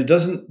 And it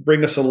doesn't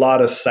bring us a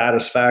lot of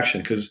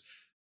satisfaction, because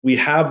we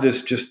have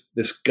this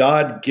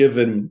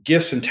God-given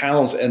gifts and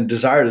talents and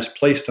desire that's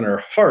placed in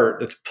our heart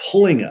that's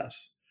pulling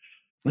us.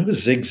 It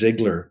was Zig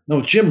Ziglar. No,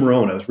 Jim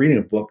Rohn. I was reading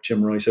a book,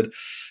 Jim Rohn. He said,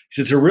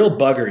 it's a real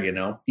bugger,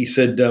 He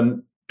said,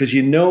 because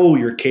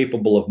you're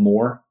capable of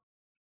more,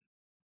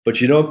 but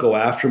you don't go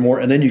after more,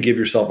 and then you give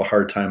yourself a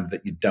hard time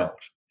that you don't,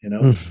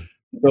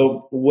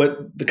 So what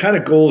the kind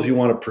of goals you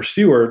want to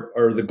pursue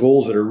are the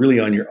goals that are really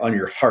on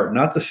your heart,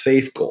 not the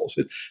safe goals.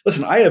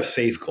 Listen, I have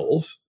safe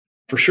goals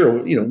for sure.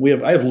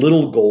 I have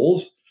little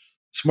goals,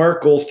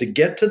 SMART goals to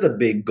get to the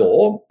big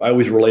goal. I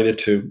always relate it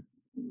to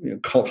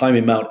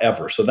climbing Mount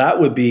Everest. So that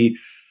would be,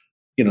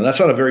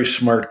 that's not a very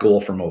smart goal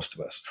for most of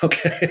us.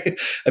 Okay.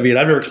 I mean,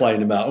 I've never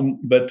climbed a mountain,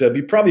 but it'd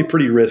be probably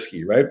pretty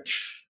risky. Right.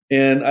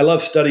 And I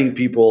love studying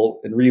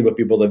people and reading about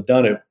people that have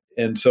done it.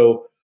 And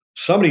so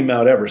summiting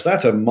Mount Everest,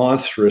 that's a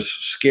monstrous,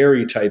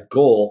 scary type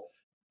goal.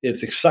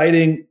 It's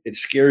exciting. It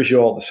scares you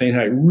all at the same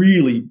time. It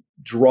really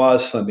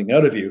draws something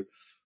out of you.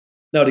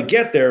 Now, to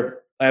get there,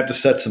 I have to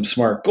set some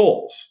SMART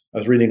goals. I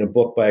was reading a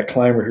book by a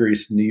climber here in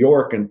New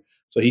York, and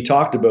so he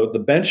talked about the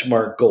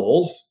benchmark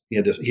goals. He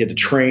had to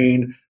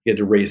train, he had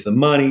to raise the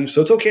money.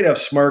 So it's okay to have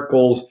SMART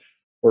goals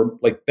or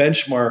like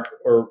benchmark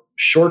or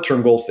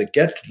short-term goals that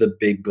get to the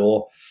big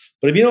goal.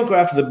 But if you don't go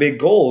after the big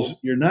goals,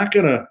 you're not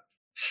going to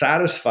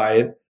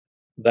satisfy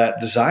that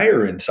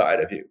desire inside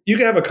of you. You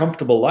can have a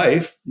comfortable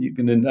life. You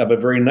can have a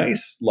very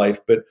nice life,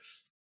 but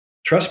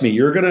trust me,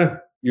 you're going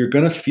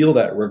to feel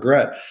that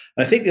regret.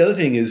 And I think the other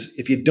thing is,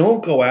 if you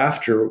don't go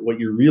after what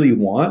you really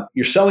want,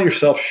 you're selling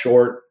yourself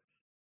short,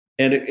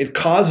 and it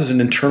causes an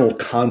internal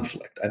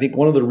conflict. I think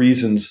one of the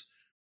reasons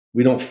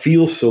we don't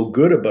feel so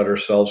good about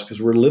ourselves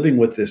because we're living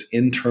with this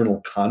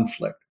internal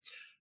conflict.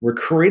 We're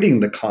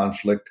creating the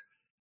conflict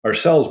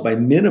ourselves by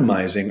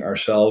minimizing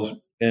ourselves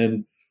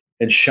and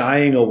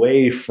shying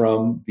away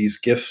from these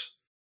gifts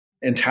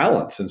and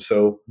talents. And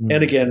so,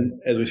 and again,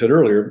 as we said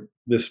earlier,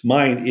 this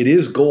mind, it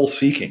is goal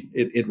seeking.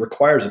 It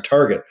requires a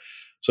target.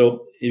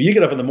 So if you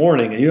get up in the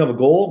morning and you have a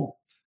goal,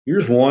 you're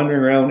just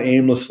wandering around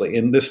aimlessly.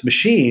 And this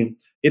machine,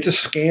 it's a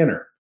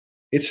scanner.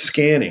 It's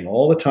scanning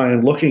all the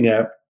time, looking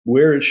at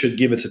where it should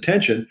give its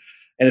attention,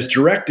 and it's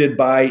directed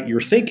by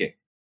your thinking.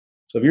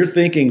 So if you're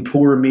thinking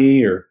poor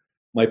me, or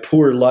my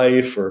poor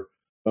life, or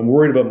I'm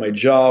worried about my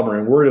job, or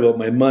I'm worried about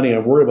my money,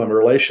 I'm worried about my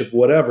relationship,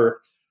 whatever,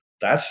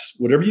 that's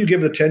whatever you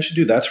give it attention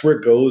to, that's where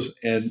it goes.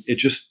 And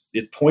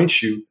it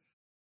points you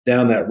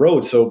down that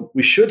road. So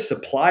we should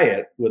supply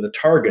it with a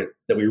target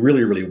that we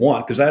really, really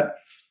want, because that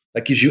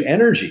gives you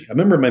energy. I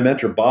remember my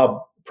mentor,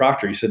 Bob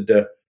Proctor. He said,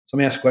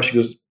 somebody asked a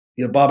question.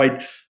 He goes, Bob,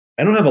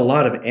 I don't have a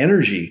lot of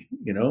energy,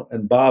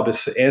 and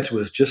Bob's answer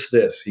was just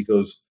this. He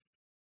goes,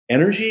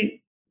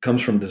 energy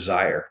comes from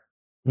desire.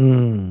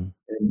 And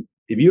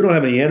if you don't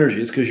have any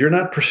energy, it's because you're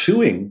not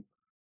pursuing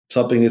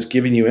something that's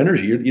giving you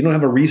energy. You don't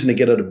have a reason to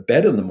get out of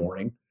bed in the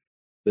morning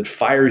that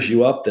fires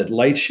you up, that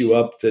lights you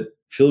up, that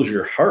fills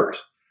your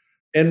heart.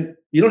 And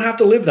you don't have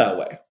to live that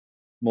way.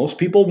 Most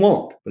people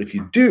won't. But if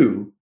you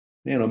do,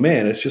 man, oh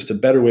man, it's just a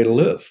better way to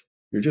live.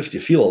 You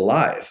feel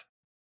alive.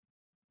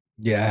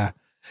 Yeah.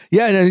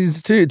 Yeah. And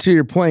it's to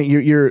your point,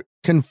 you're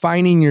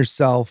confining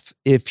yourself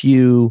if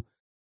you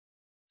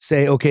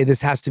say, okay,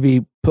 this has to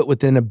be put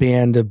within a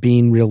band of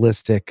being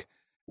realistic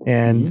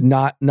and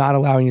not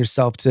allowing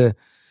yourself to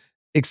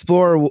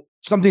explore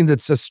something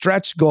that's a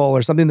stretch goal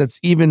or something that's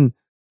even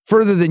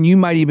further than you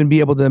might even be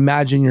able to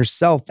imagine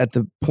yourself at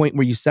the point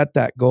where you set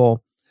that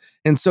goal.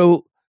 And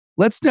so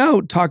let's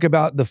now talk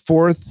about the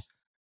fourth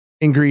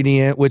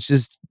ingredient, which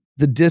is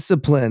the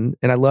discipline.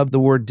 And I love the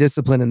word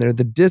discipline in there,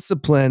 the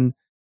discipline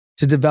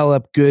to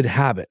develop good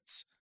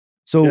habits.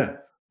 So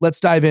let's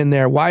dive in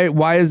there.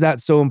 Why is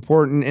that so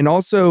important? And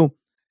also,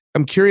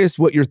 I'm curious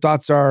what your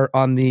thoughts are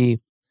on the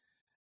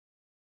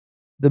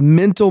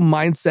mental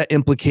mindset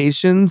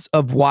implications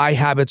of why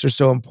habits are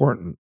so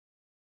important.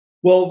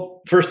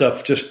 Well, first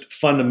off, just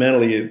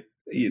fundamentally,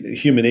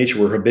 human nature,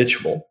 we're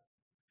habitual.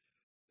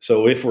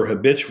 So if we're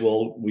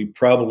habitual, we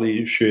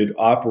probably should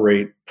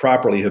operate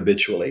properly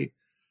habitually.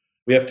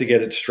 We have to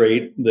get it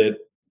straight that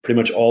pretty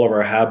much all of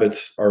our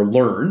habits are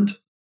learned.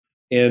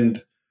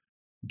 And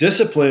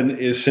discipline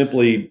is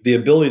simply the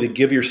ability to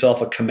give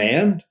yourself a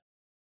command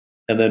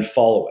and then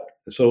follow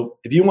it. So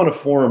if you want to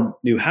form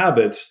new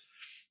habits,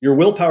 your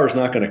willpower is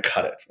not going to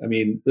cut it. I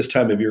mean, this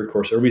time of year, of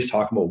course, everybody's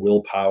talking about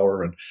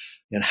willpower and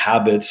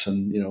habits.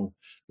 And,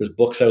 there's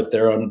books out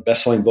there on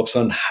best-selling books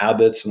on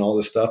habits and all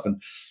this stuff.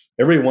 And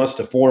everybody wants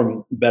to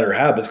form better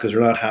habits because they're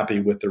not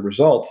happy with their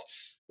results.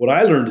 What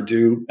I learned to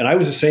do, and I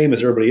was the same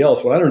as everybody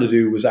else, what I learned to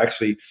do was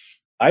actually,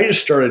 I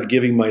just started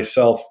giving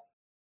myself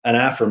an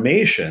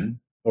affirmation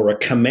or a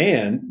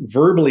command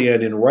verbally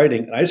and in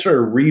writing. And I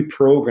started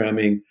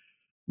reprogramming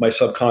my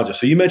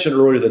subconscious. So you mentioned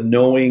earlier the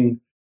knowing,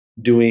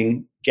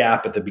 doing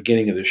gap at the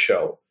beginning of the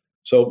show.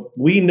 So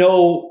we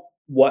know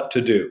what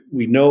to do.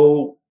 We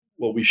know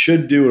what we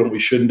should do and what we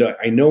shouldn't do.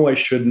 I know I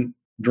shouldn't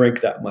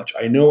drink that much.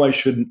 I know I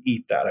shouldn't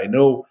eat that. I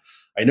know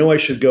I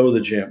should go to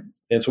the gym.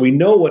 And so we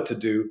know what to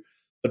do,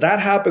 but that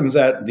happens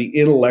at the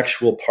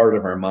intellectual part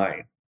of our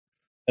mind.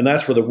 And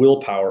that's where the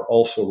willpower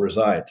also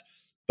resides.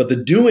 But the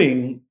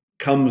doing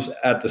comes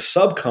at the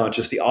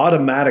subconscious, the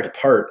automatic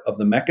part of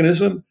the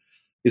mechanism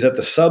is at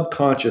the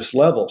subconscious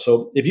level.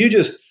 So if you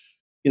just,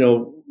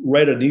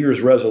 write a New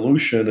Year's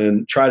resolution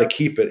and try to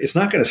keep it, it's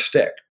not going to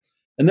stick.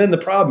 And then the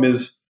problem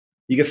is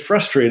you get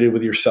frustrated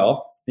with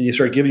yourself and you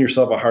start giving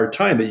yourself a hard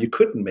time that you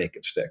couldn't make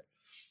it stick.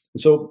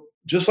 And so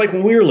just like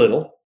when we were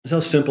little, that's how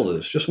simple it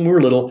is. Just when we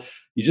were little,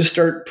 you just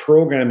start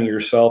programming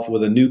yourself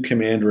with a new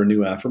command or a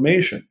new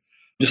affirmation.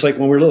 Just like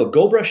when we were little,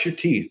 go brush your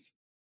teeth.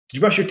 Did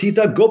you brush your teeth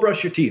out? Go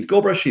brush your teeth.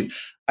 Go brush your teeth.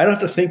 I don't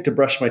have to think to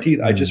brush my teeth.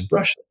 I just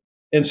brush them.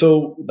 And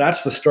so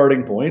that's the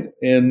starting point.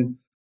 And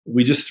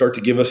we just start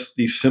to give us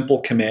these simple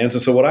commands.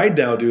 And so what I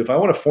now do, if I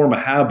want to form a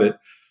habit,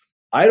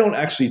 I don't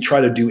actually try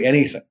to do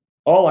anything.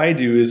 All I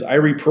do is I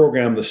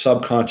reprogram the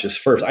subconscious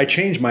first. I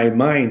change my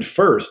mind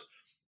first.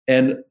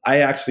 And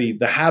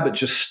the habit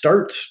just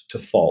starts to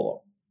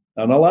follow.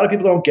 And a lot of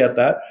people don't get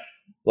that.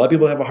 A lot of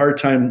people have a hard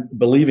time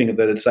believing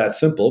that it's that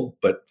simple,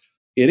 but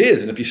it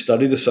is. And if you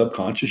study the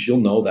subconscious, you'll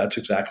know that's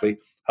exactly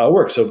how it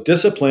works. So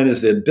discipline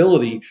is the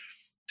ability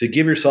to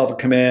give yourself a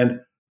command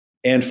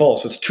and follow.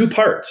 So it's two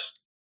parts.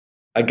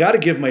 I got to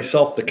give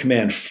myself the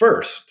command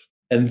first,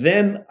 and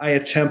then I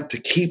attempt to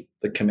keep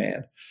the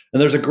command. And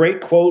there's a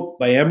great quote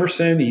by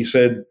Emerson. He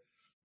said,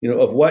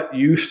 of what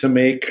use to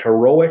make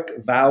heroic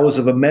vows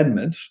of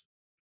amendment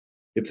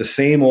if the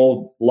same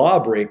old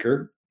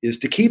lawbreaker is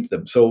to keep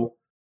them? So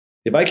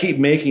if I keep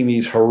making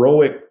these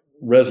heroic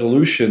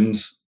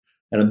resolutions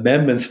and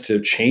amendments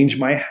to change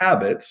my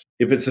habits,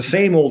 if it's the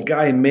same old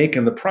guy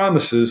making the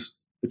promises,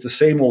 it's the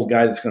same old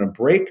guy that's going to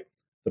break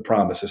the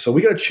promises. So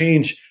we got to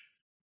change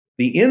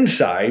the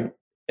inside,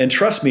 and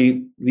trust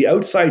me, the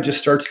outside just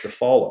starts to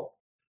follow.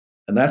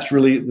 And that's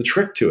really the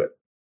trick to it.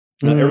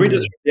 Everybody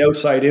does the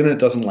outside in and it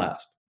doesn't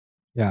last.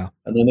 Yeah.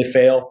 And then they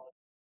fail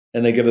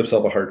and they give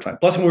themselves a hard time.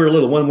 Plus, when we were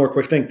little, one more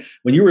quick thing.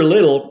 When you were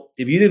little,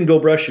 if you didn't go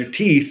brush your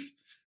teeth,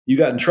 you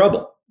got in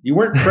trouble. You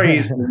weren't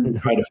praised when you were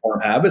trying to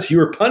form habits. You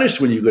were punished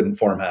when you couldn't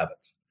form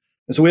habits.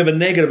 And so we have a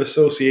negative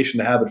association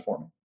to habit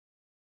forming.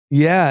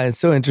 Yeah, it's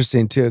so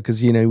interesting too,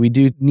 because we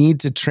do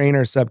need to train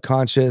our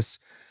subconscious.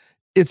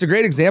 It's a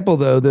great example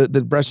though,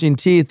 the brushing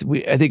teeth.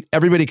 I think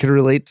everybody could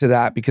relate to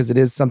that because it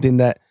is something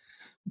that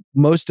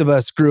most of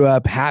us grew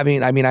up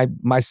having. I mean,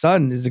 my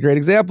son is a great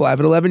example. I have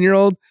an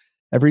 11-year-old.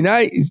 Every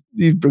night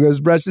he goes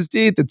to brush his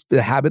teeth. It's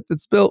the habit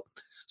that's built.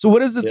 So what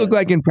does this look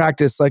like in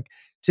practice? Like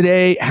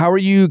today,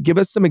 give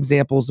us some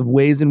examples of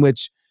ways in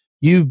which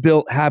you've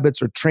built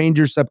habits or trained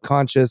your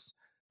subconscious.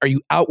 Are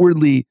you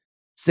outwardly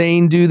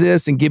saying do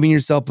this and giving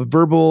yourself a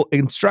verbal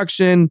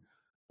instruction,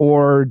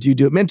 or do you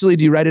do it mentally?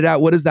 Do you write it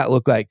out? What does that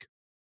look like?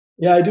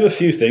 Yeah, I do a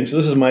few things. So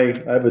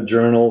I have a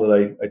journal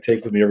that I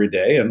take with me every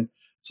day. And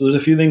so there's a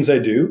few things I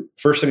do.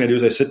 First thing I do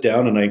is I sit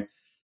down and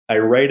I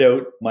write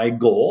out my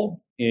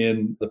goal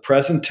in the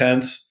present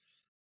tense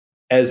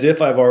as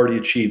if I've already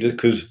achieved it,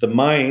 because the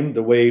mind,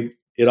 the way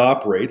it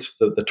operates,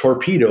 the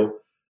torpedo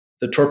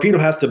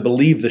has to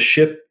believe the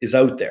ship is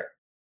out there.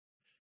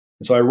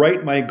 And so I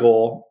write my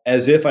goal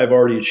as if I've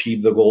already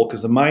achieved the goal,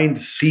 because the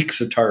mind seeks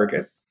a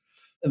target.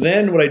 And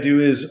then what I do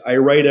is I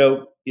write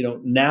out,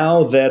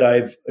 now that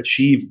I've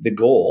achieved the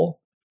goal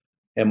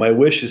and my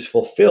wish is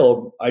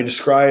fulfilled, I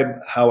describe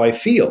how I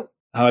feel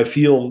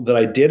that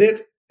I did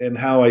it and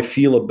how I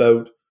feel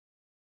about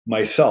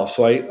myself.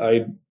 So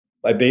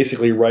I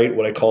basically write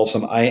what I call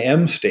some I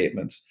am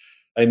statements.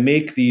 I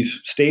make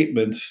these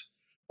statements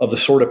of the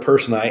sort of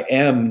person I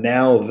am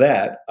now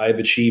that I've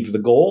achieved the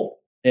goal.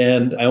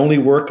 And I only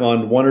work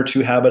on 1 or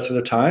 2 habits at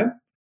a time.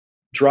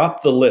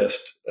 Drop the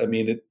list. I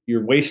mean,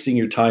 you're wasting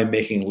your time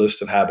making a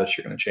list of habits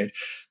you're going to change.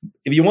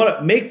 If you want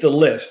to make the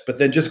list, but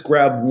then just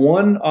grab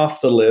one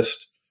off the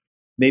list,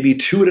 maybe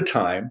 2 at a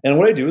time. And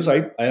what I do is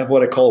I have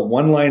what I call a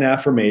 1-line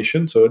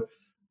affirmation. So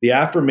the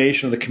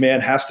affirmation of the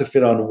command has to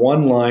fit on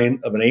 1 line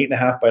of an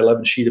 8.5 by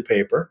 11 sheet of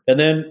paper. And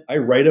then I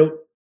write out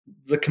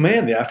the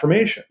command, the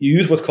affirmation. You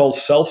use what's called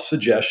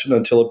self-suggestion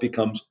until it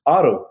becomes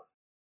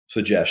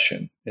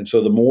auto-suggestion. And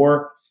so the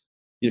more,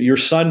 your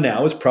son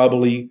now is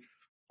probably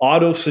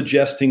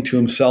auto-suggesting to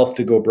himself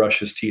to go brush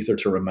his teeth or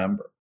to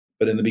remember.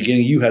 But in the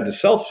beginning, you had to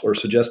self or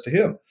suggest to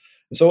him.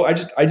 And so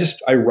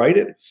I write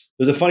it.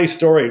 There's a funny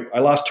story. I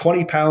lost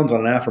 20 pounds on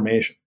an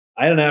affirmation.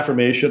 I had an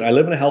affirmation. I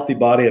live in a healthy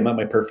body. I'm at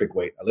my perfect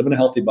weight. I live in a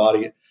healthy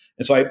body.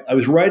 And so I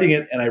was writing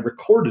it and I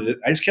recorded it.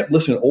 I just kept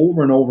listening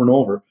over and over and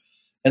over.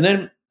 And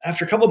then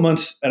after a couple of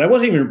months, and I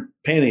wasn't even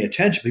paying any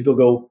attention, people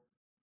go,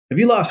 "Have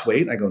you lost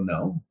weight?" I go,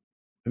 "No."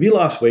 "Have you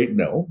lost weight?"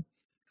 "No."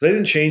 Because I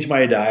didn't change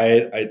my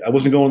diet. I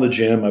wasn't going to the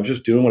gym. I was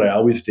just doing what I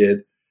always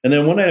did. And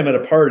then one night I'm at a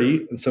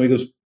party and somebody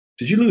goes,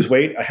 "Did you lose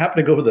weight?" I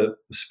happened to go to the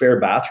spare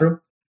bathroom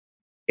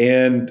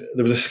and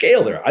there was a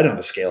scale there. I don't have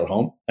a scale at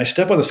home. I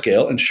step on the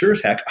scale and sure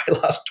as heck, I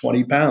lost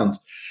 20 pounds.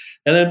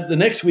 And then the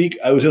next week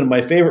I was in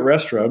my favorite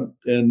restaurant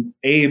and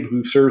Abe,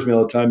 who serves me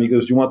all the time, he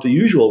goes, "Do you want the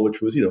usual?"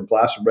 Which was, a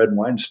glass of red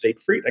wine, steak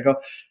frite. I go,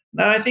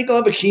 "No, I think I'll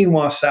have a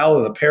quinoa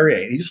salad and a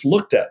Perrier." And he just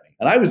looked at me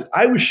and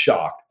I was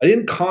shocked. I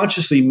didn't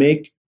consciously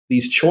make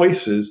these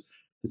choices.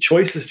 The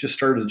choices just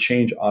started to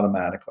change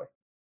automatically.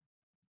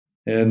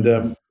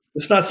 And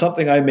it's not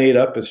something I made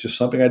up. It's just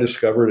something I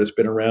discovered. It's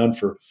been around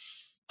for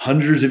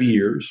hundreds of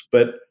years,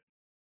 but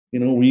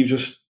we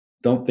just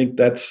don't think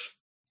that's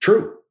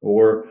true,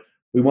 or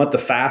we want the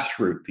fast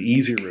route, the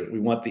easy route. We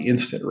want the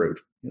instant route.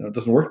 It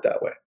doesn't work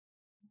that way.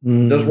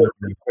 It does work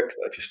pretty quickly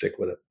if you stick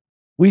with it.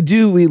 We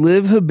do. We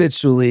live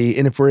habitually.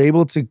 And if we're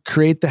able to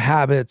create the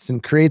habits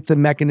and create the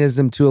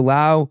mechanism to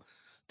allow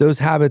those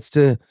habits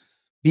to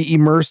be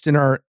immersed in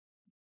our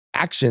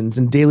actions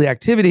and daily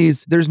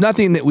activities, there's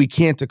nothing that we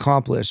can't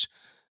accomplish.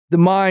 The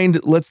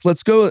mind,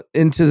 let's go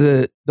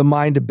into the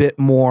mind a bit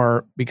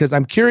more, because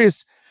I'm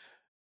curious.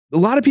 A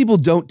lot of people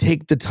don't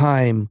take the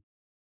time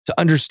to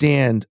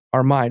understand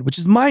our mind, which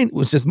is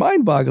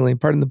mind-boggling,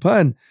 pardon the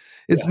pun.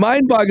 It's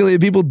mind-boggling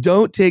that people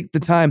don't take the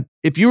time.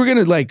 If you were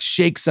going to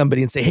shake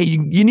somebody and say, "Hey,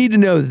 you need to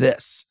know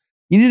this.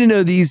 You need to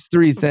know these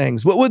 3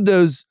 things." What would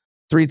those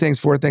 3 things,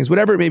 4 things,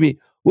 whatever it may be,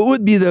 what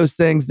would be those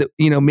things that,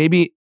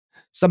 maybe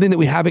something that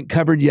we haven't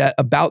covered yet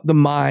about the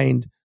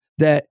mind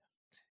and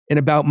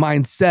about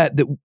mindset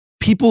that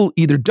people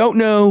either don't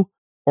know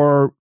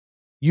or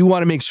you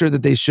want to make sure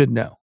that they should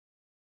know?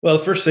 Well,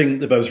 the first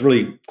thing, if I was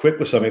really quick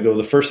with something,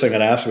 the first thing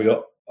I'd ask, we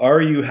go,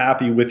 "Are you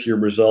happy with your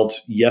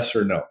results? Yes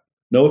or no?"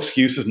 No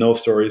excuses, no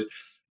stories.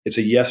 It's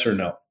a yes or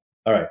no.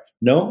 All right.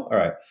 No? All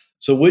right.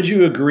 So would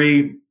you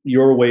agree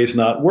your way is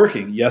not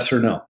working? Yes or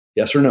no?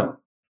 Yes or no?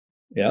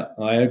 Yeah,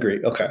 I agree.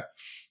 Okay.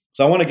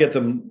 So I want to get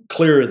them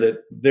clear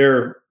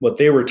that what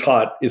they were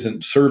taught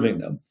isn't serving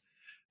them.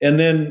 And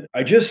then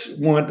I just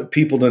want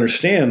people to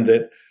understand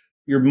that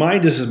your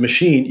mind is a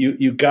machine.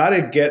 You got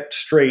to get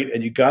straight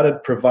and you got to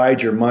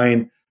provide your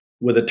mind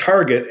with a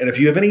target. And if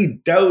you have any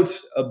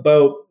doubts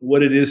about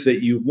what it is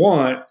that you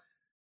want,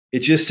 it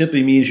just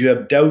simply means you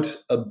have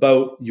doubts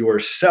about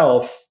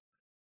yourself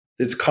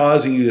that's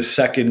causing you to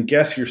second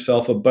guess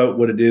yourself about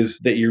what it is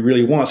that you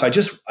really want. So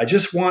I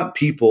just want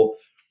people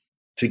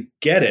to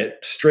get it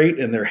straight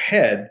in their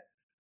head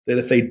that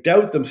if they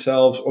doubt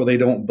themselves or they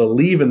don't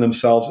believe in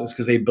themselves, it's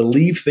because they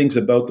believe things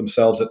about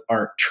themselves that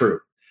aren't true.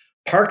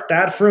 Park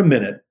that for a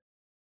minute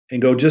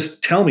and go,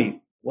 just tell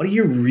me, what do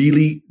you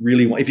really,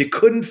 really want? If you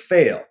couldn't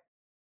fail,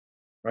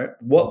 right,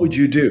 what would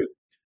you do?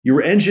 You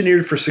were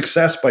engineered for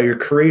success by your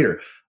creator.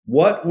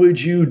 What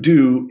would you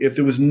do if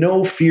there was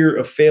no fear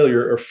of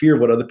failure or fear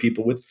of what other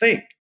people would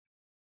think?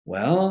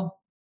 Well,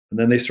 and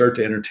then they start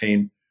to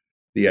entertain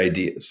the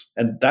ideas.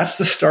 And that's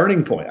the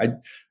starting point.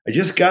 I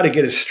just got to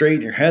get it straight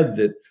in your head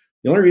that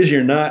the only reason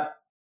you're not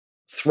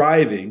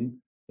thriving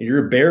and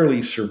you're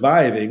barely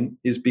surviving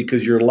is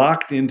because you're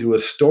locked into a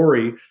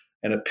story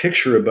and a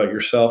picture about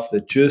yourself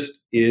that just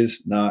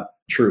is not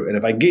true. And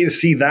if I can get you to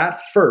see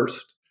that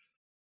first,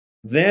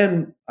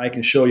 then I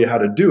can show you how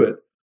to do it.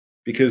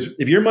 Because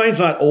if your mind's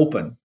not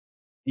open,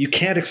 you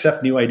can't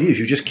accept new ideas.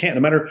 You just can't,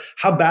 no matter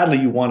how badly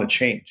you want to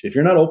change. If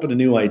you're not open to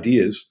new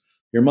ideas,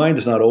 your mind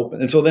is not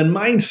open. And so then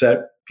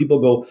mindset, people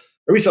go,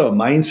 every time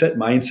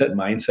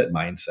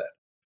mindset.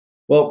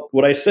 Well,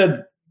 what I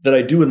said that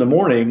I do in the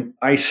morning,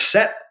 I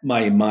set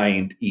my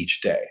mind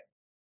each day.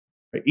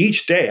 Right?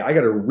 Each day, I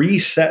got to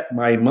reset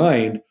my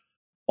mind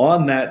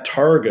on that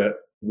target,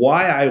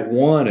 why I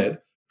want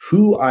it,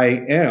 who I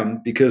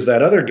am, because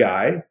that other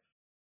guy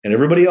and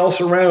everybody else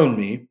around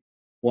me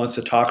wants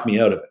to talk me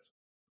out of it.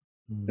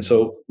 Mm. And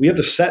so we have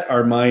to set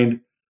our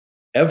mind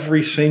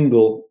every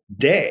single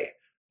day.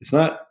 It's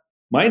not,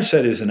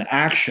 mindset is an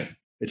action.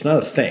 It's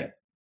not a thing.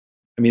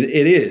 I mean,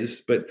 it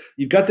is, but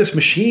you've got this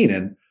machine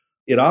and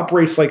it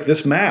operates like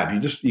this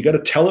map. You got to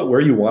tell it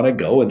where you want to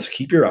go and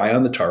keep your eye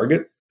on the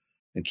target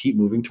and keep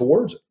moving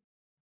towards it.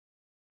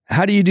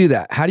 How do you do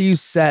that? How do you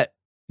set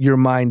your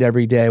mind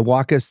every day?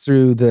 Walk us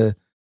through the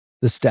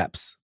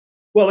steps.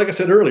 Well, like I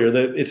said earlier,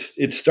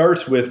 it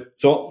starts with,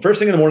 so first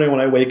thing in the morning when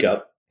I wake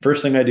up,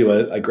 first thing I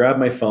do, I grab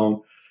my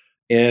phone,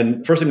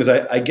 and first thing is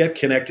I get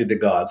connected to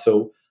God.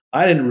 So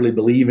I didn't really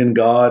believe in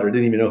God or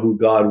didn't even know who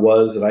God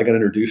was, and I got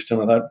introduced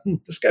to him. I thought,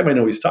 this guy might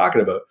know what he's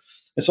talking about.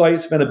 And so I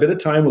spent a bit of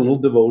time, a little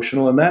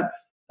devotional, and that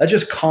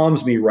just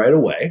calms me right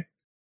away.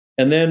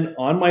 And then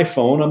on my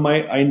phone, on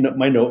my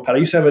notepad, I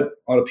used to have it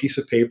on a piece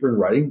of paper and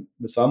writing.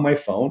 It's on my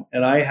phone,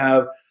 and I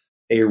have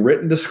a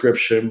written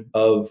description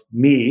of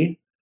me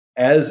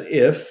as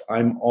if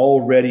I'm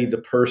already the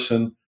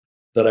person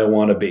that I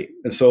want to be.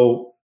 And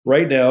so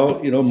right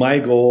now, my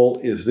goal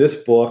is this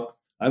book.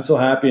 I'm so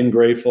happy and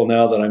grateful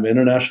now that I'm an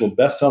international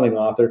best-selling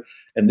author,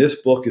 and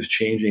this book is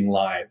changing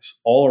lives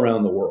all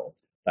around the world.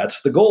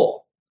 That's the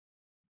goal.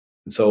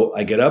 And so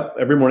I get up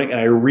every morning and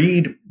I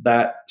read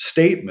that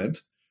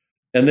statement,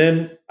 and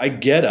then I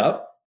get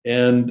up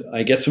and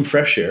I get some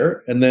fresh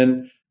air, and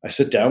then I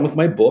sit down with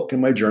my book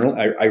and my journal.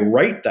 I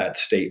write that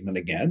statement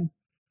again,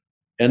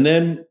 and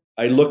then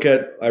I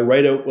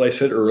write out what I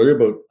said earlier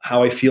about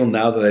how I feel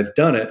now that I've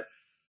done it.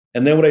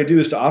 And then what I do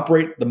is to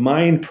operate the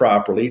mind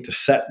properly, to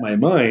set my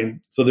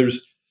mind. So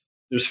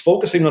there's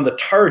focusing on the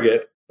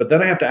target, but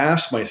then I have to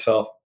ask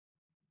myself,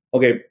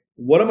 okay,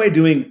 what am I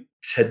doing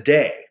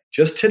today?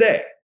 Just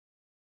today.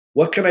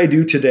 What can I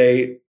do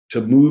today to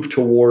move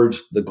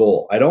towards the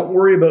goal? I don't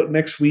worry about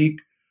next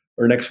week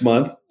or next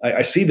month.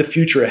 I see the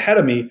future ahead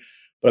of me,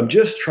 but I'm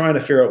just trying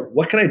to figure out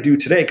what can I do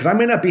today? Because I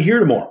may not be here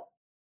tomorrow.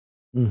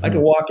 Mm-hmm. I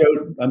could walk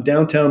out, I'm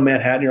downtown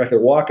Manhattan here, I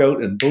could walk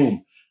out and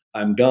boom,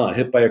 I'm gone,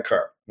 hit by a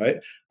car, right?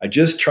 I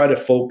just try to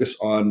focus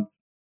on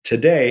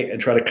today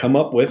and try to come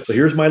up with, so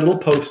here's my little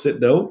Post-it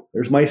note,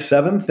 there's my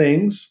 7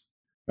 things,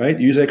 right?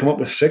 Usually I come up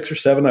with 6 or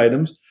 7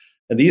 items,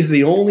 and these are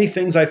the only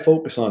things I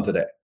focus on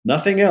today,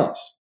 nothing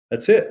else.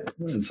 That's it.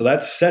 And so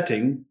that's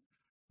setting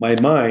my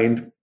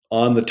mind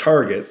on the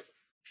target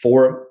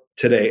for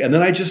today. And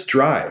then I just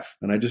drive,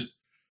 and I just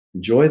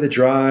enjoy the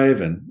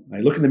drive, and I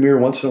look in the mirror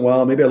once in a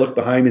while. Maybe I look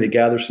behind me to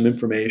gather some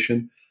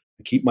information.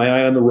 I keep my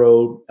eye on the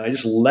road, and I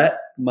just let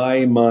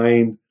my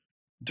mind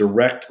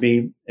direct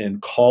me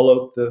and call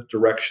out the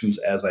directions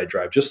as I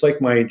drive, just like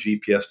my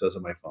GPS does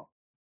on my phone.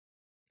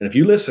 And if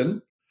you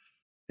listen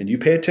and you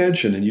pay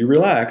attention and you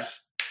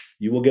relax,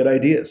 you will get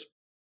ideas.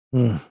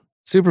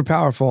 Super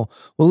powerful.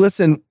 Well,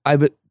 listen,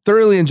 I've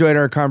thoroughly enjoyed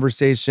our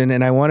conversation,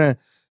 and I want to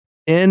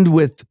end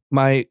with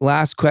my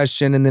last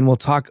question, and then we'll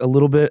talk a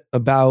little bit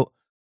about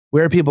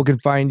where people can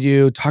find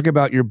you, talk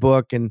about your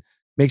book, and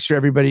make sure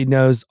everybody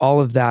knows all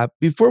of that.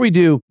 Before we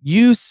do,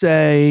 you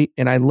say,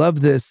 and I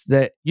love this,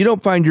 that you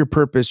don't find your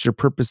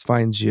purpose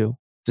finds you,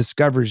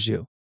 discovers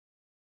you.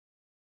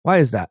 Why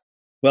is that?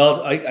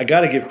 Well, I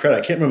got to give credit.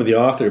 I can't remember the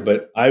author,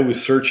 but I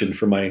was searching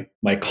for my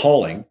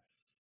calling.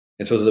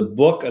 And so there's a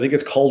book, I think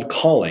it's called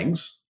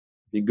Callings.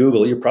 If you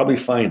Google it, you'll probably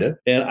find it.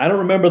 And I don't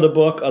remember the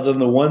book other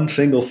than the one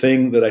single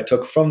thing that I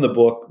took from the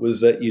book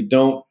was that you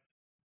don't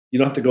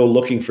have to go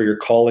looking for your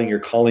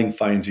calling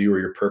finds you, or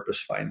your purpose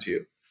finds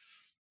you.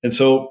 And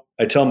so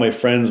I tell my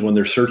friends when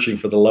they're searching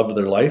for the love of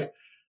their life,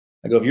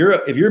 I go,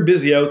 if you're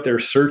busy out there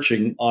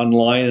searching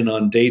online and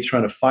on dates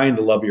trying to find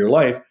the love of your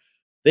life,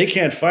 they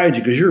can't find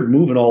you because you're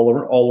moving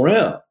all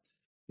around,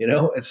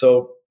 And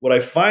so what I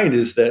find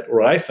is that,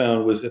 or I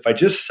found was, if I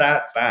just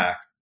sat back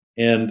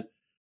and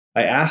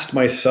I asked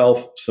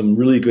myself some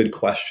really good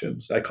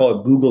questions, I call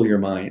it Google your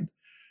mind.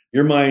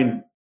 Your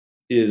mind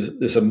is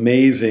this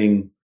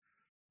amazing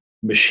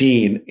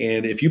machine.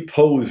 And if you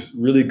pose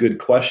really good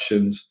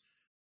questions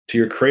to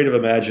your creative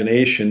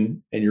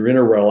imagination and you're in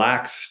a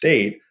relaxed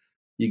state,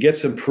 you get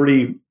some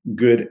pretty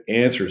good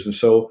answers. And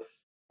so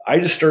I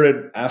just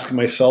started asking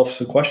myself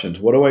some questions.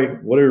 What do I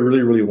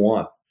really, really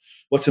want?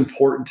 What's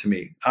important to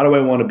me? How do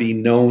I want to be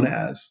known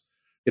as?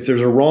 If there's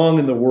a wrong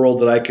in the world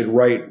that I could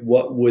right,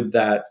 what would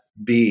that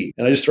be?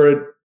 And I just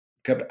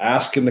kept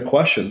asking the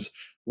questions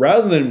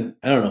rather than,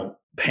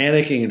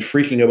 panicking and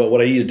freaking about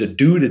what I needed to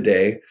do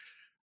today,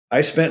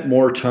 I spent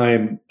more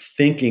time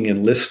thinking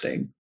and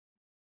listening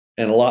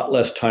and a lot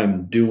less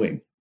time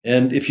doing.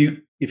 And if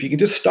you can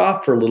just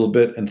stop for a little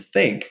bit and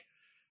think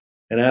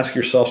and ask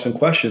yourself some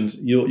questions,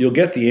 you'll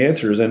get the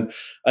answers. And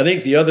I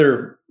think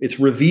it's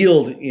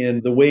revealed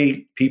in the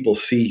way people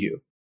see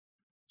you.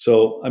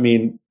 So, I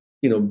mean,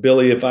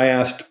 Billy, if I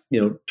asked,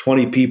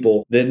 20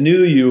 people that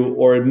knew you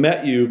or had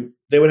met you,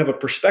 they would have a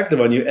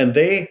perspective on you. And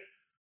they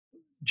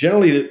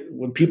generally,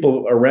 when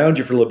people are around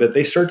you for a little bit,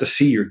 they start to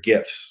see your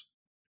gifts.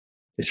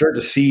 They start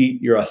to see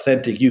your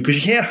authentic you, because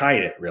you can't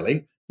hide it,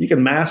 really. You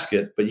can mask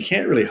it, but you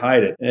can't really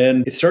hide it.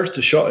 And it starts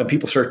to show, and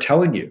people start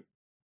telling you,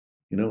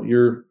 I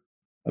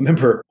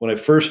remember when I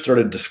first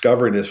started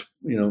discovering this,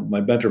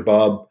 my mentor,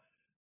 Bob,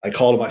 I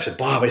called him, I said,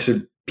 Bob,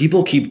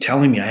 people keep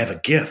telling me I have a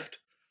gift.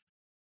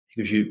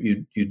 He goes,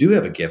 you do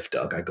have a gift,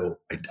 Doug. I go,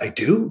 I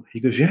do? He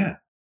goes, yeah.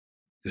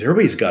 Because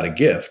everybody's got a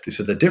gift. He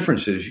said, the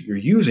difference is you're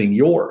using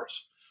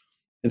yours.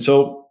 And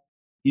so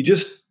you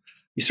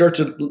start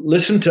to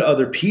listen to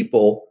other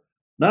people,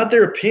 not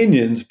their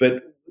opinions,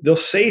 but they'll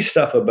say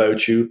stuff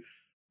about you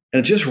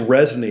and it just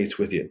resonates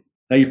with you.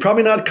 Now, you're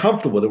probably not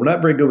comfortable with it. We're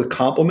not very good with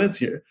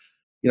compliments.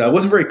 I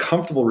wasn't very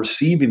comfortable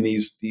receiving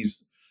these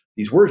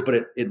words, but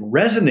it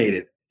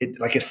resonated.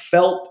 It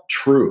felt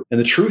true. And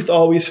the truth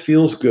always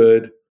feels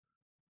good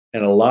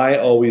and a lie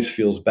always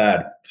feels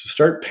bad. So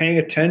start paying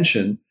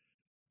attention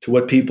to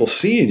what people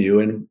see in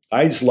you. And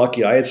I was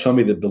lucky I had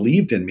somebody that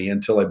believed in me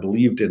until I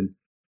believed in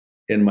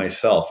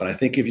myself. And I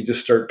think if you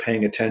just start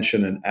paying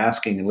attention and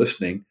asking and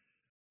listening,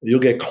 you'll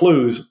get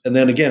clues. And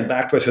then again,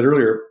 back to what I said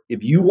earlier,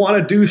 if you want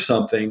to do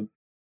something,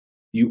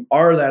 you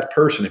are that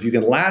person. If you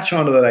can latch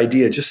onto that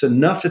idea just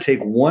enough to take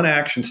one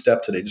action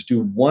step today, just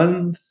do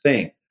one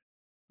thing,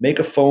 make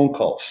a phone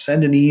call,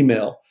 send an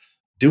email,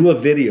 do a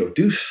video,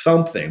 do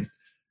something.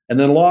 And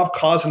then law of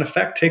cause and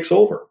effect takes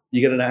over.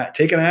 You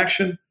take an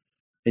action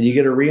and you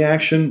get a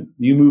reaction,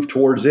 you move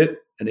towards it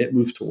and it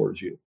moves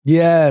towards you.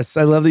 Yes.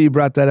 I love that you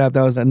brought that up.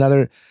 That was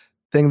another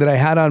thing that I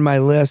had on my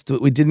list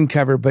that we didn't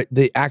cover, but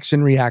the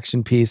action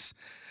reaction piece.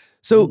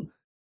 So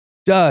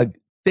Doug,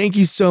 thank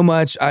you so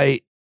much.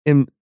 I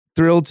am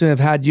thrilled to have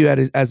had you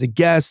as a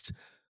guest.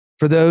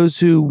 For those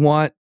who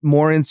want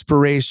more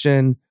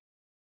inspiration,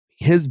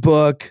 his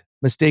book,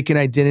 Mistaken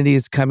Identity,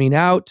 is coming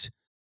out,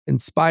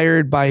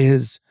 inspired by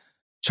his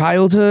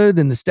childhood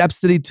and the steps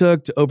that he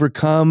took to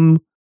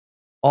overcome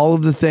all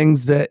of the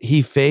things that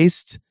he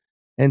faced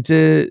and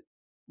to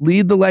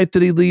lead the life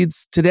that he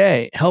leads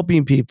today,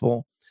 helping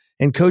people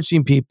and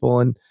coaching people.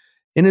 And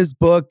in his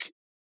book,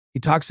 he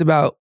talks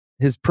about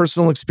his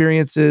personal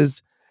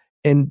experiences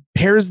and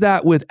pairs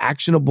that with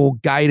actionable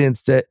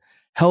guidance that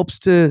helps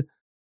to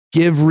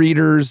give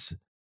readers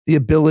the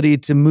ability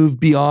to move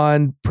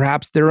beyond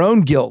perhaps their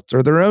own guilt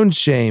or their own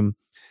shame.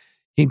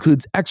 He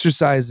includes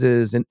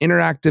exercises and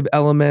interactive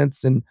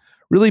elements and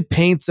really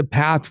paints a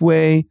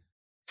pathway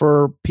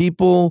for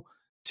people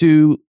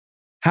to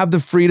have the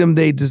freedom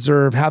they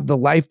deserve, have the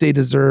life they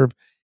deserve.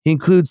 He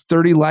includes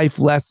 30 life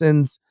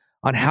lessons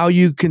on how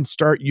you can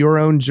start your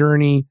own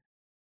journey.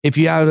 If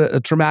you have a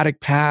traumatic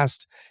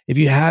past, if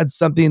you had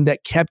something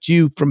that kept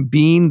you from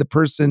being the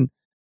person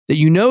that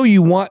you know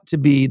you want to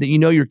be, that you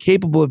know you're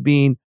capable of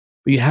being,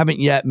 but you haven't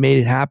yet made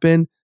it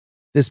happen,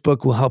 this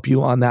book will help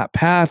you on that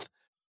path.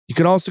 You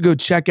can also go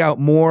check out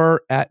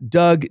more at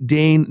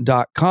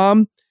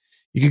DougDane.com.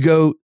 You could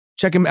go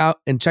check him out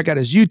and check out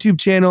his YouTube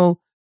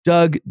channel.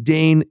 Doug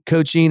Dane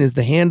Coaching is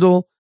the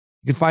handle.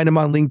 You can find him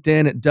on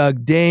LinkedIn at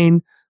Doug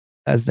Dane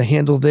as the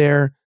handle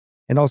there.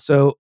 And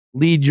also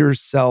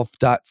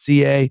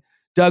leadyourself.ca.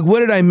 Doug, what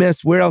did I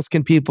miss? Where else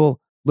can people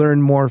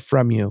learn more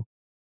from you?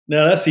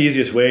 No, that's the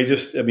easiest way.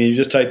 You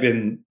just type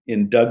in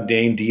Doug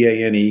Dane,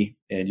 D-A-N-E,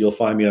 and you'll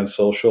find me on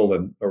social,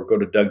 or go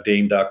to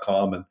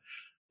DougDane.com, and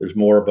there's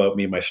more about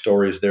me. My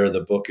story is there.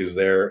 The book is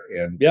there.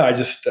 And yeah,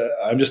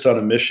 I'm just on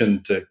a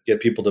mission to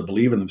get people to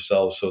believe in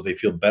themselves so they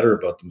feel better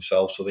about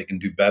themselves, so they can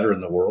do better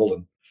in the world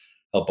and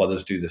help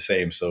others do the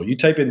same. So you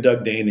type in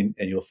Doug Dane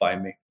and you'll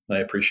find me. I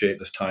appreciate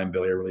this time,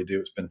 Billy. I really do.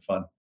 It's been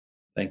fun.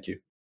 Thank you.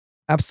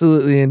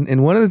 Absolutely.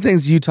 And one of the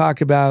things you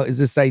talk about is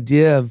this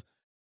idea of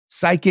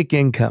psychic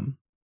income.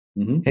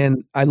 Mm-hmm.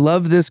 And I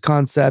love this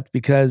concept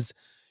because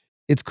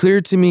it's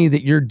clear to me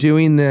that you're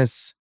doing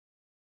this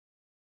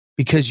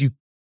because you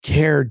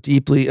care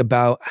deeply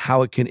about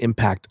how it can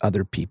impact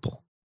other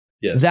people.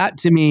 Yes. That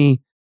to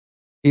me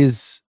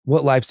is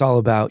what life's all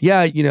about.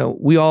 Yeah,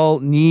 we all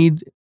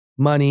need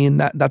money and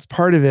that's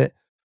part of it.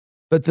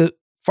 But the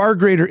far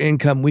greater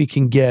income we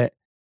can get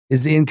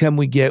is the income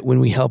we get when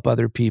we help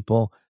other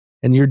people.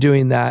 And you're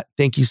doing that.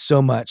 Thank you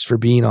so much for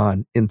being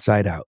on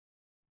Inside Out.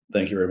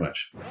 Thank you very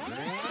much.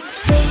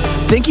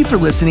 Thank you for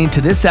listening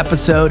to this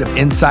episode of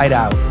Inside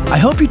Out. I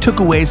hope you took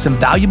away some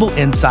valuable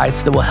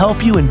insights that will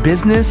help you in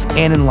business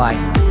and in life.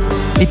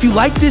 If you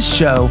like this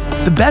show,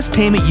 the best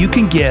payment you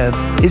can give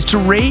is to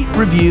rate,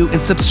 review,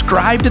 and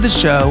subscribe to the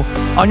show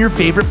on your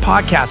favorite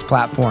podcast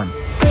platform.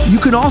 You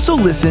can also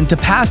listen to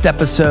past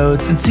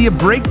episodes and see a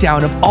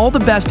breakdown of all the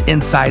best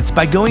insights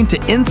by going to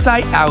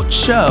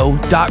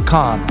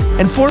insightoutshow.com.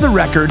 And for the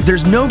record,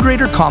 there's no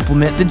greater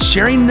compliment than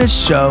sharing this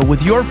show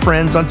with your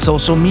friends on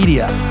social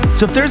media.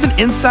 So if there's an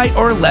insight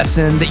or a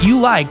lesson that you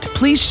liked,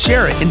 please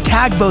share it and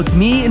tag both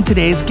me and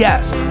today's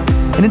guest.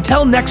 And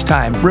until next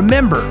time,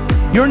 remember,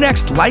 your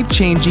next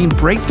life-changing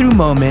breakthrough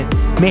moment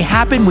may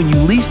happen when you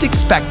least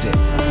expect it.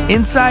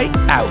 Insight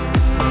out.